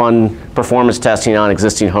kinds of fun performance testing on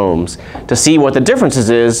existing homes to see what the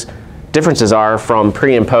differences are from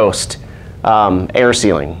pre and post air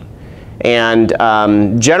sealing. And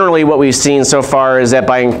generally what we've seen so far is that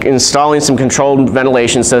by installing some controlled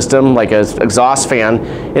ventilation system, like an exhaust fan,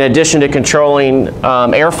 in addition to controlling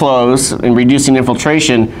airflows and reducing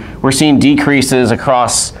infiltration, we're seeing decreases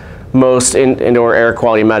across most indoor air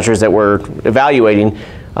quality measures that we're evaluating.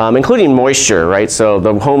 including moisture, right? So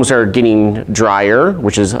the homes are getting drier,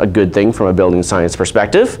 which is a good thing from a building science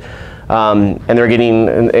perspective. And they're getting,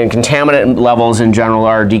 and contaminant levels in general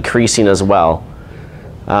are decreasing as well.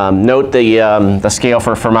 Note the scale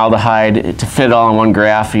for formaldehyde. To fit it all in one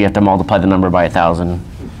graph, you have to multiply the number by 1,000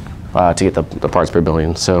 to get the parts per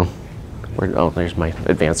billion. So, oh, there's my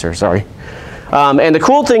advancer, sorry. And the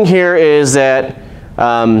cool thing here is that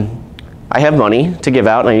I have money to give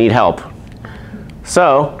out and I need help.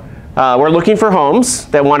 So we're looking for homes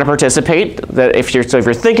that want to participate. That if you're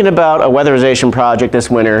thinking about a weatherization project this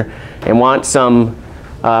winter and want some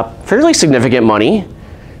fairly significant money,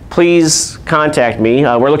 please contact me.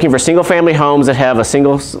 We're looking for single-family homes that have a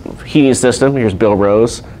single heating system. Here's Bill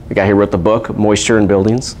Rose, the guy who wrote the book, Moisture in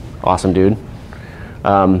Buildings. Awesome dude.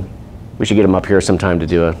 We should get him up here sometime to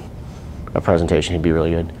do a presentation. He'd be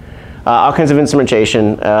really good. All kinds of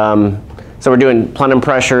instrumentation. So we're doing plenum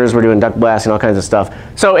pressures, we're doing duct blasting, all kinds of stuff.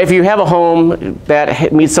 So if you have a home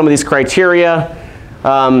that meets some of these criteria,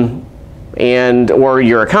 or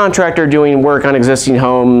you're a contractor doing work on existing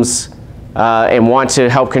homes, and want to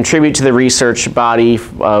help contribute to the research body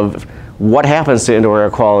of what happens to indoor air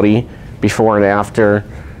quality before and after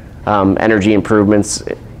energy improvements,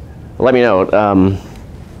 let me know.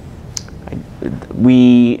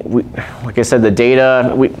 Like I said, the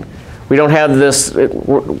data, we don't have this,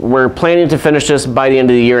 we're planning to finish this by the end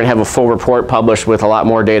of the year and have a full report published with a lot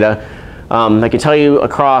more data. I can tell you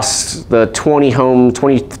across the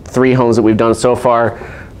 23 homes that we've done so far,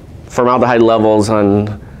 formaldehyde levels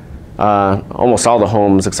on almost all the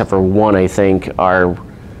homes, except for one, I think, are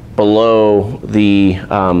below the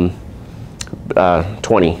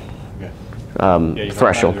 20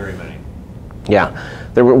 threshold. Very many. Yeah,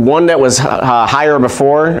 there were one that was higher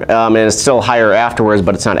before, and it's still higher afterwards,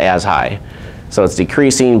 but it's not as high. So it's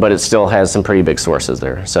decreasing, but it still has some pretty big sources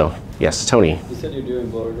there. So yes, Tony. You said you're doing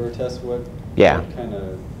blower door tests. What kind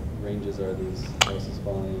of ranges are these houses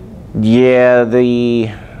falling in? Yeah,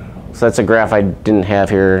 so that's a graph I didn't have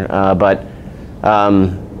here, but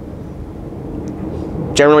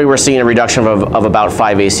generally we're seeing a reduction of about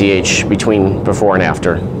 5 ACH between before and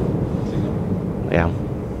after. Yeah.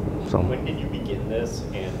 So. When did you begin this,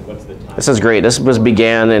 and what's the time? This is great. This was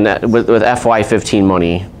began with FY15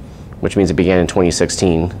 money, which means it began in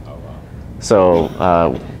 2016. Oh, wow.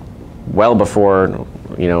 So well before,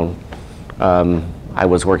 I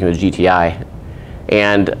was working with GTI.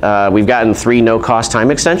 And we've gotten 3 no-cost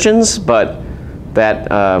time extensions, but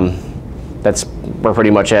we're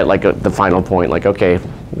pretty much at like the final point. Like, okay,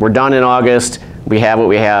 we're done in August. We have what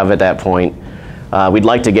we have at that point. We'd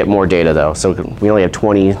like to get more data though. So we only have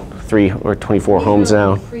 23 or 24 homes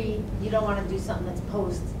now. You don't want to do something that's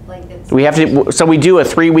post, like it's. We have to. So we do a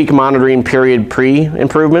 3-week monitoring period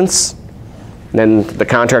pre-improvements. Then the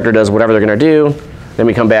contractor does whatever they're going to do. Then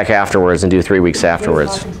we come back afterwards and do 3 weeks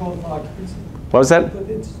afterwards. What was that?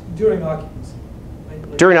 It's during occupancy.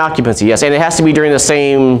 Right? During occupancy, yes, and it has to be during the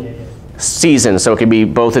same season, so it could be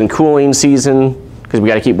both in cooling season, because we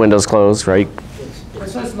got to keep windows closed, right?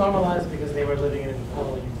 It's just normalized because they were living in a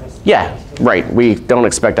quality test. Yeah, right. We don't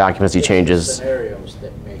expect occupancy changes. Scenarios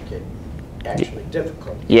that make it actually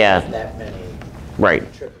difficult. Yeah. That many right.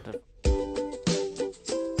 contributors.